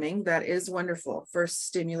programming that is wonderful for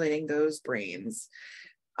stimulating those brains.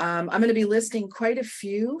 I'm going to be listing quite a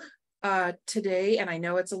few today, and I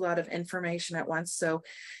know it's a lot of information at once. So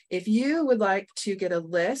if you would like to get a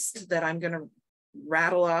list that I'm going to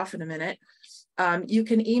rattle off in a minute, you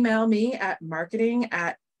can email me at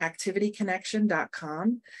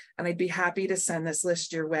marketing@activityconnection.com, and I'd be happy to send this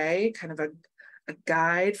list your way, kind of a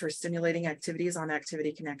guide for stimulating activities on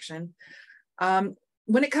Activity Connection.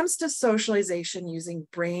 When it comes to socialization using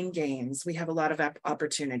brain games, we have a lot of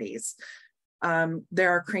opportunities. There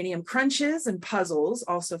are cranium crunches and puzzles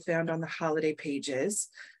also found on the holiday pages,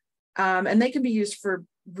 and they can be used for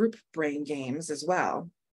group brain games as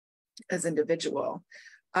well as individual.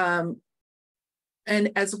 And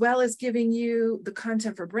as well as giving you the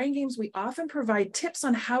content for brain games, we often provide tips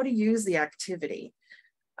on how to use the activity.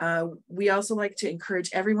 We also like to encourage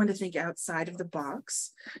everyone to think outside of the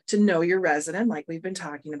box, to know your resident, like we've been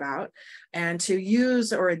talking about, and to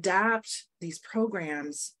use or adapt these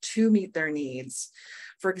programs to meet their needs.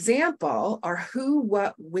 For example, our who,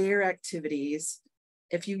 what, where activities,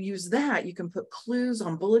 if you use that, you can put clues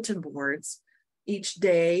on bulletin boards each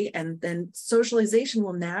day, and then socialization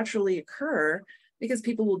will naturally occur because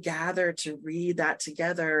people will gather to read that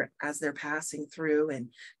together as they're passing through and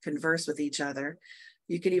converse with each other.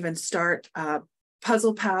 You could even start a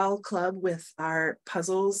Puzzle Pal club with our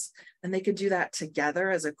puzzles, and they could do that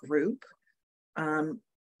together as a group.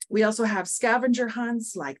 We also have scavenger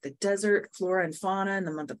hunts like the desert flora and fauna in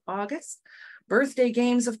the month of August. Birthday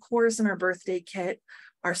games, of course, in our birthday kit.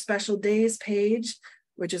 Our special days page,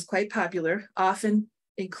 which is quite popular, often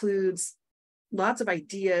includes lots of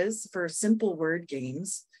ideas for simple word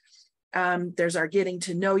games. There's our Getting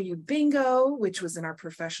to Know You bingo, which was in our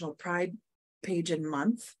professional pride page in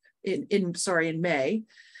May.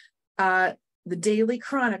 The Daily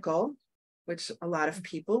Chronicle, which a lot of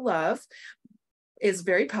people love, is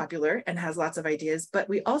very popular and has lots of ideas. But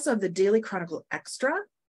we also have the Daily Chronicle Extra,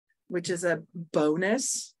 which is a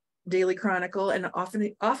bonus Daily Chronicle, and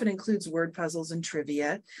often includes word puzzles and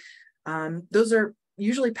trivia. Those are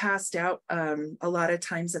usually passed out a lot of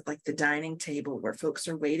times at like the dining table where folks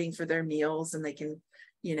are waiting for their meals and they can,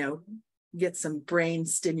 get some brain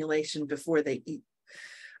stimulation before they eat.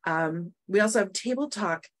 We also have Table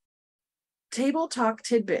Talk. Table Talk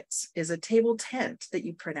Tidbits is a table tent that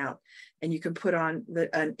you print out and you can put on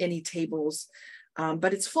any tables,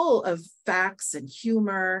 but it's full of facts and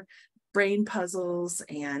humor, brain puzzles,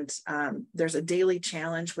 and there's a daily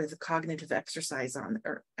challenge with a cognitive exercise on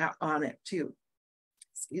it too.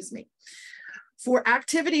 Excuse me. For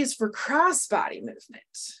activities for cross-body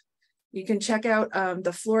movement, you can check out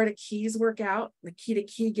the Florida Keys workout, the Key to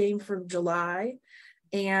Key game from July.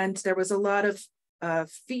 And there was a lot of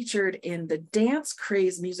featured in the Dance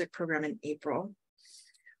Craze music program in April.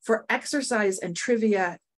 For exercise and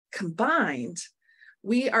trivia combined,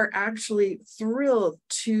 we are actually thrilled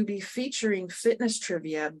to be featuring fitness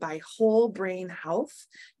trivia by Whole Brain Health.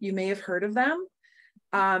 You may have heard of them.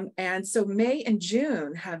 And so May and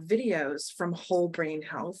June have videos from Whole Brain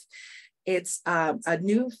Health. It's a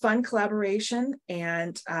new fun collaboration.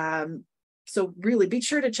 And so really be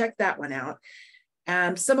sure to check that one out.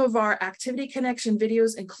 Some of our Activity Connection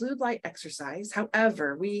videos include light exercise.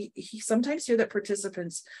 However, we sometimes hear that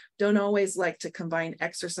participants don't always like to combine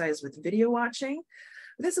exercise with video watching.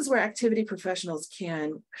 This is where activity professionals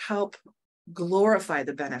can help glorify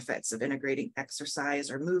the benefits of integrating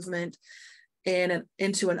exercise or movement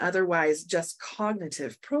into an otherwise just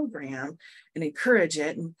cognitive program and encourage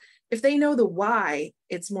it. And if they know the why,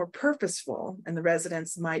 it's more purposeful and the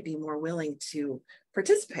residents might be more willing to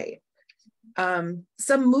participate.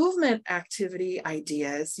 Some movement activity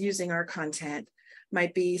ideas using our content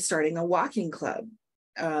might be starting a walking club,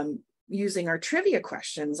 using our trivia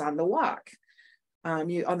questions on the walk.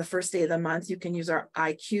 On the first day of the month, you can use our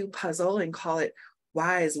IQ puzzle and call it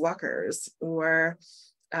Wise Walkers, or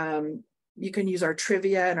you can use our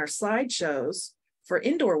trivia and our slideshows for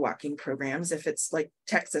indoor walking programs. If it's like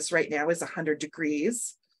Texas right now is 100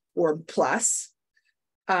 degrees or plus.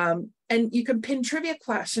 And you can pin trivia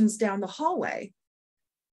questions down the hallway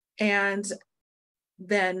and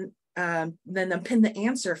then pin the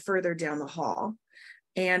answer further down the hall.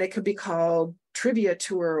 And it could be called Trivia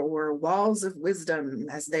Tour or Walls of Wisdom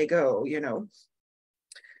as they go,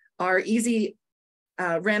 Our easy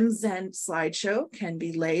Remsen slideshow can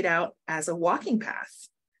be laid out as a walking path.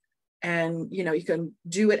 And, you can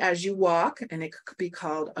do it as you walk, and it could be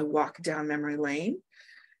called a walk down memory lane.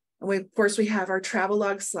 And of course, we have our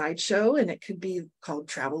Travelog slideshow, and it could be called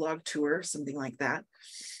Travelog Tour, something like that.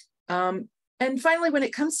 And finally, when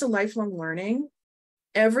it comes to lifelong learning,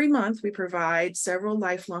 every month we provide several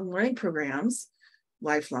lifelong learning programs,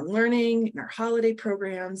 lifelong learning in our holiday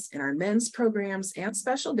programs, in our men's programs and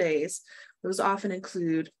special days. Those often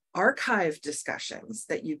include archive discussions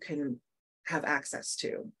that you can have access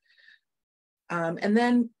to. And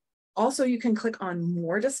then also you can click on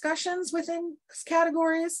more discussions within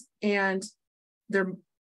categories, and there are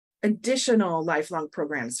additional lifelong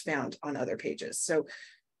programs found on other pages. So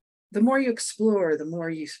the more you explore, the more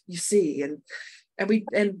you see. And we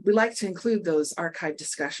like to include those archive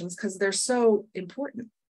discussions because they're so important.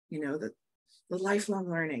 You know, the lifelong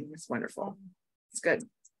learning is wonderful. It's good.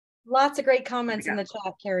 Lots of great comments in the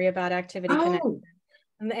chat, Carrie, about Activity Connect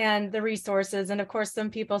and the resources. And of course,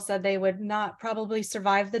 some people said they would not probably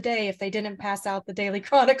survive the day if they didn't pass out the Daily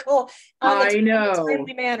Chronicle on the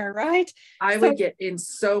timely manner, right? I would get in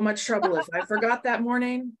so much trouble if I forgot that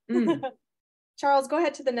morning. Charles, go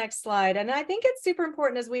ahead to the next slide. And I think it's super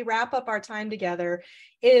important as we wrap up our time together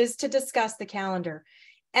is to discuss the calendar.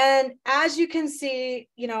 And as you can see,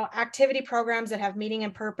 you know, activity programs that have meaning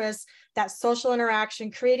and purpose, that social interaction,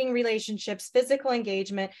 creating relationships, physical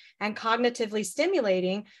engagement, and cognitively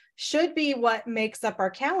stimulating should be what makes up our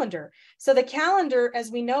calendar. So the calendar, as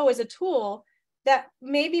we know, is a tool that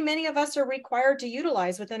maybe many of us are required to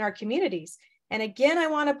utilize within our communities. And again, I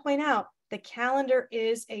want to point out the calendar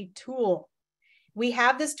is a tool. We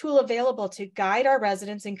have this tool available to guide our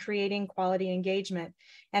residents in creating quality engagement,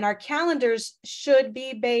 and our calendars should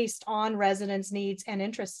be based on residents' needs and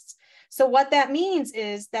interests. So what that means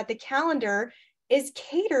is that the calendar is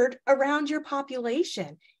catered around your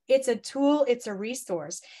population. It's a tool, it's a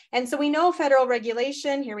resource. And so we know federal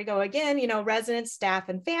regulation, here we go again, you know, residents, staff,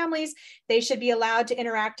 and families, they should be allowed to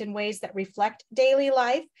interact in ways that reflect daily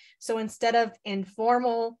life. So instead of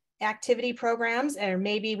informal activity programs, or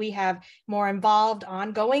maybe we have more involved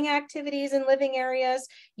ongoing activities in living areas,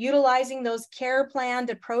 utilizing those care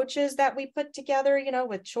planned approaches that we put together, you know,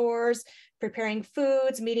 with chores, preparing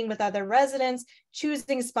foods, meeting with other residents,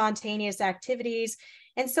 choosing spontaneous activities.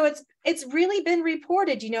 And so it's really been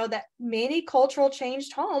reported, you know, that many cultural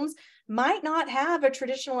changed homes might not have a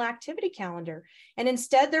traditional activity calendar. And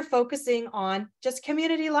instead they're focusing on just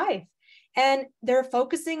community life. And they're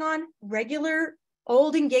focusing on regular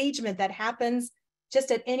old engagement that happens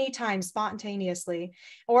just at any time spontaneously,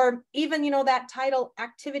 or even, you know, that title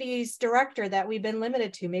activities director that we've been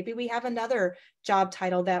limited to. Maybe we have another job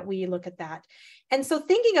title that we look at that. And so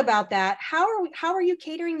thinking about that, how are you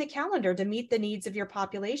catering the calendar to meet the needs of your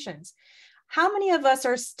populations? How many of us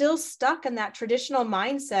are still stuck in that traditional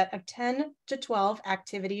mindset of 10 to 12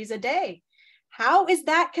 activities a day? How is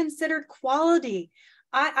that considered quality?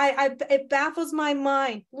 It baffles my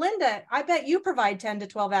mind. Linda, I bet you provide 10 to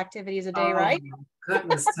 12 activities a day, right?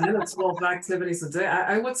 Goodness, 10 to 12 activities a day.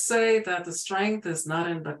 I would say that the strength is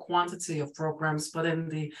not in the quantity of programs, but in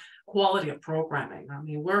the quality of programming. I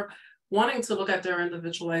mean, we're wanting to look at their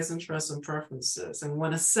individualized interests and preferences and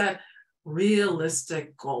want to set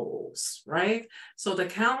realistic goals, right? So the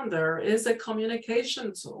calendar is a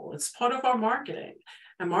communication tool. It's part of our marketing.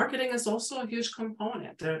 And marketing is also a huge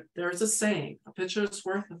component. There's a saying, a picture is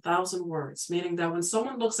worth 1,000 words, meaning that when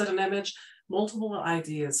someone looks at an image, multiple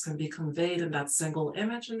ideas can be conveyed in that single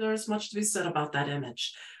image, and there's much to be said about that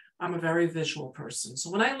image. I'm a very visual person.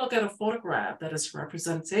 So when I look at a photograph that is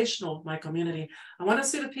representational of my community, I want to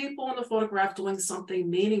see the people in the photograph doing something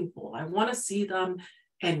meaningful. I want to see them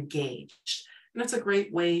engaged. And it's a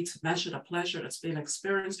great way to measure the pleasure that's being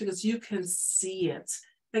experienced because you can see it.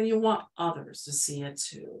 And you want others to see it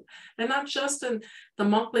too. And not just in the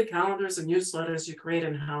monthly calendars and newsletters you create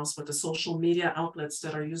in-house, but the social media outlets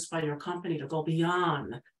that are used by your company to go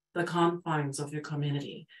beyond the confines of your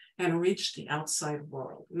community and reach the outside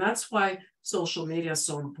world. And that's why social media is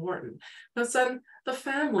so important, because then the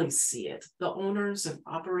families see it, the owners and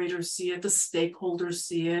operators see it, the stakeholders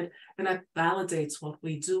see it, and that validates what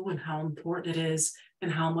we do and how important it is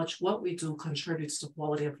and how much what we do contributes to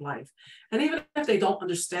quality of life. And even if they don't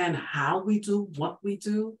understand how we do what we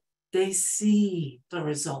do, they see the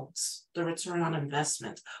results, the return on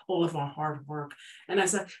investment, all of our hard work. And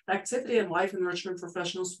as an activity and life enrichment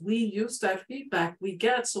professionals, we use that feedback we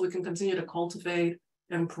get so we can continue to cultivate,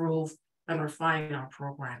 improve, and refine our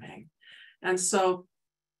programming. And so,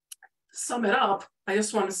 to sum it up, I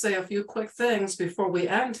just want to say a few quick things before we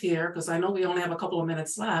end here, because I know we only have a couple of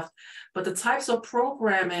minutes left, but the types of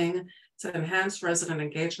programming to enhance resident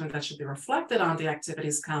engagement that should be reflected on the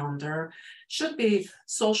activities calendar should be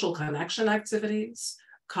social connection activities,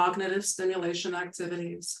 cognitive stimulation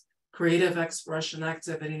activities, creative expression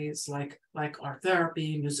activities like art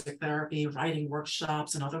therapy, music therapy, writing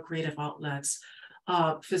workshops, and other creative outlets,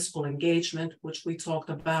 physical engagement, which we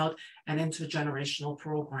talked about, and intergenerational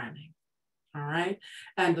programming. All right.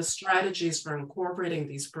 And the strategies for incorporating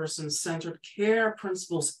these person-centered care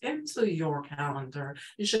principles into your calendar,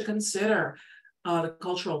 you should consider the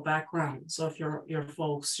cultural backgrounds of your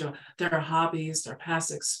folks, their hobbies, their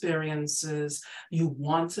past experiences. You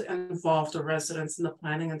want to involve the residents in the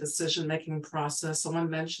planning and decision-making process. Someone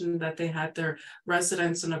mentioned that they had their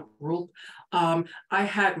residents in a group. I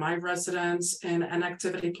had my residents in an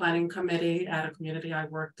activity planning committee at a community I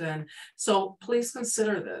worked in. So please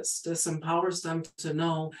consider this. This empowers them to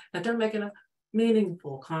know that they're making a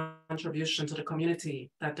meaningful contribution to the community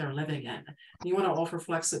that they're living in. You want to offer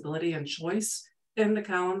flexibility and choice in the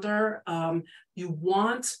calendar. You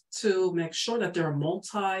want to make sure that there are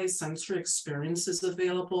multi-sensory experiences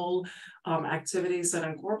available, activities that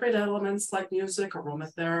incorporate elements like music,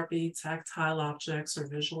 aromatherapy, tactile objects, or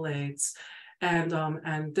visual aids.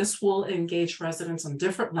 And this will engage residents on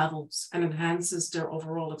different levels and enhances their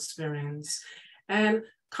overall experience. And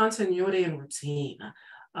continuity and routine.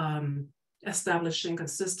 Establishing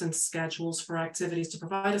consistent schedules for activities to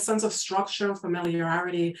provide a sense of structure and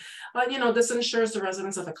familiarity. This ensures the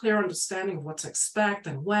residents have a clear understanding of what to expect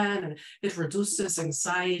and when, and it reduces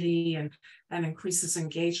anxiety and increases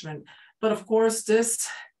engagement. But of course, this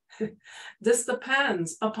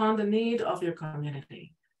depends upon the need of your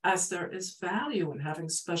community, as there is value in having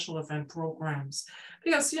special event programs,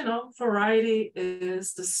 because, variety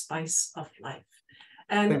is the spice of life.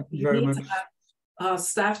 And you need to have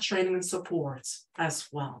staff training and support as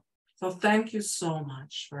well. So thank you so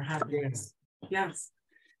much for having us. Yes.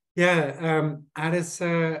 Yeah,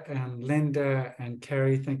 Addisa and Linda and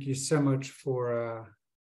Carrie, thank you so much for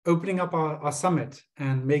opening up our summit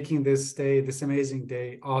and making this amazing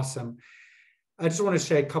day awesome. I just want to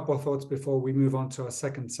share a couple of thoughts before we move on to our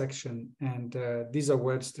second section. And these are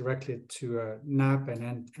words directly to NAP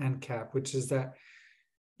and NCAP, which is that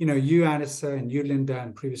you, Addisa, and you, Linda,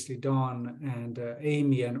 and previously Dawn, and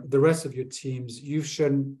Amy, and the rest of your teams, you've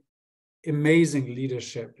shown amazing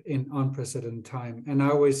leadership in unprecedented time. And I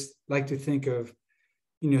always like to think of,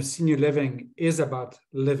 senior living is about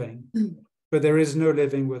living, but there is no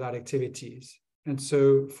living without activities. And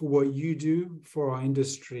so for what you do for our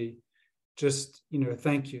industry, just,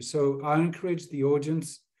 thank you. So I encourage the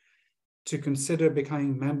audience to consider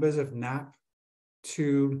becoming members of NAP,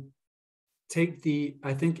 to take the,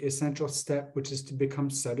 I think, essential step, which is to become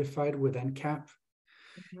certified with NCAP.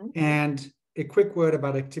 Mm-hmm. And a quick word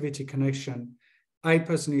about activity connection. I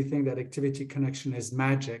personally think that activity connection is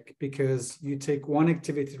magic, because you take one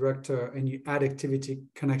activity director and you add activity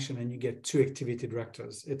connection and you get 2 activity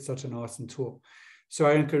directors. It's such an awesome tool. So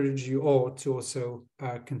I encourage you all to also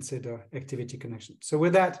consider activity connection. So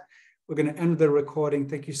with that, we're going to end the recording.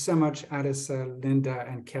 Thank you so much, Addisa, Linda,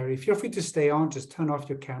 and Carrie. Feel free to stay on, just turn off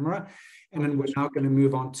your camera. And then we're now going to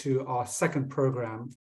move on to our second program.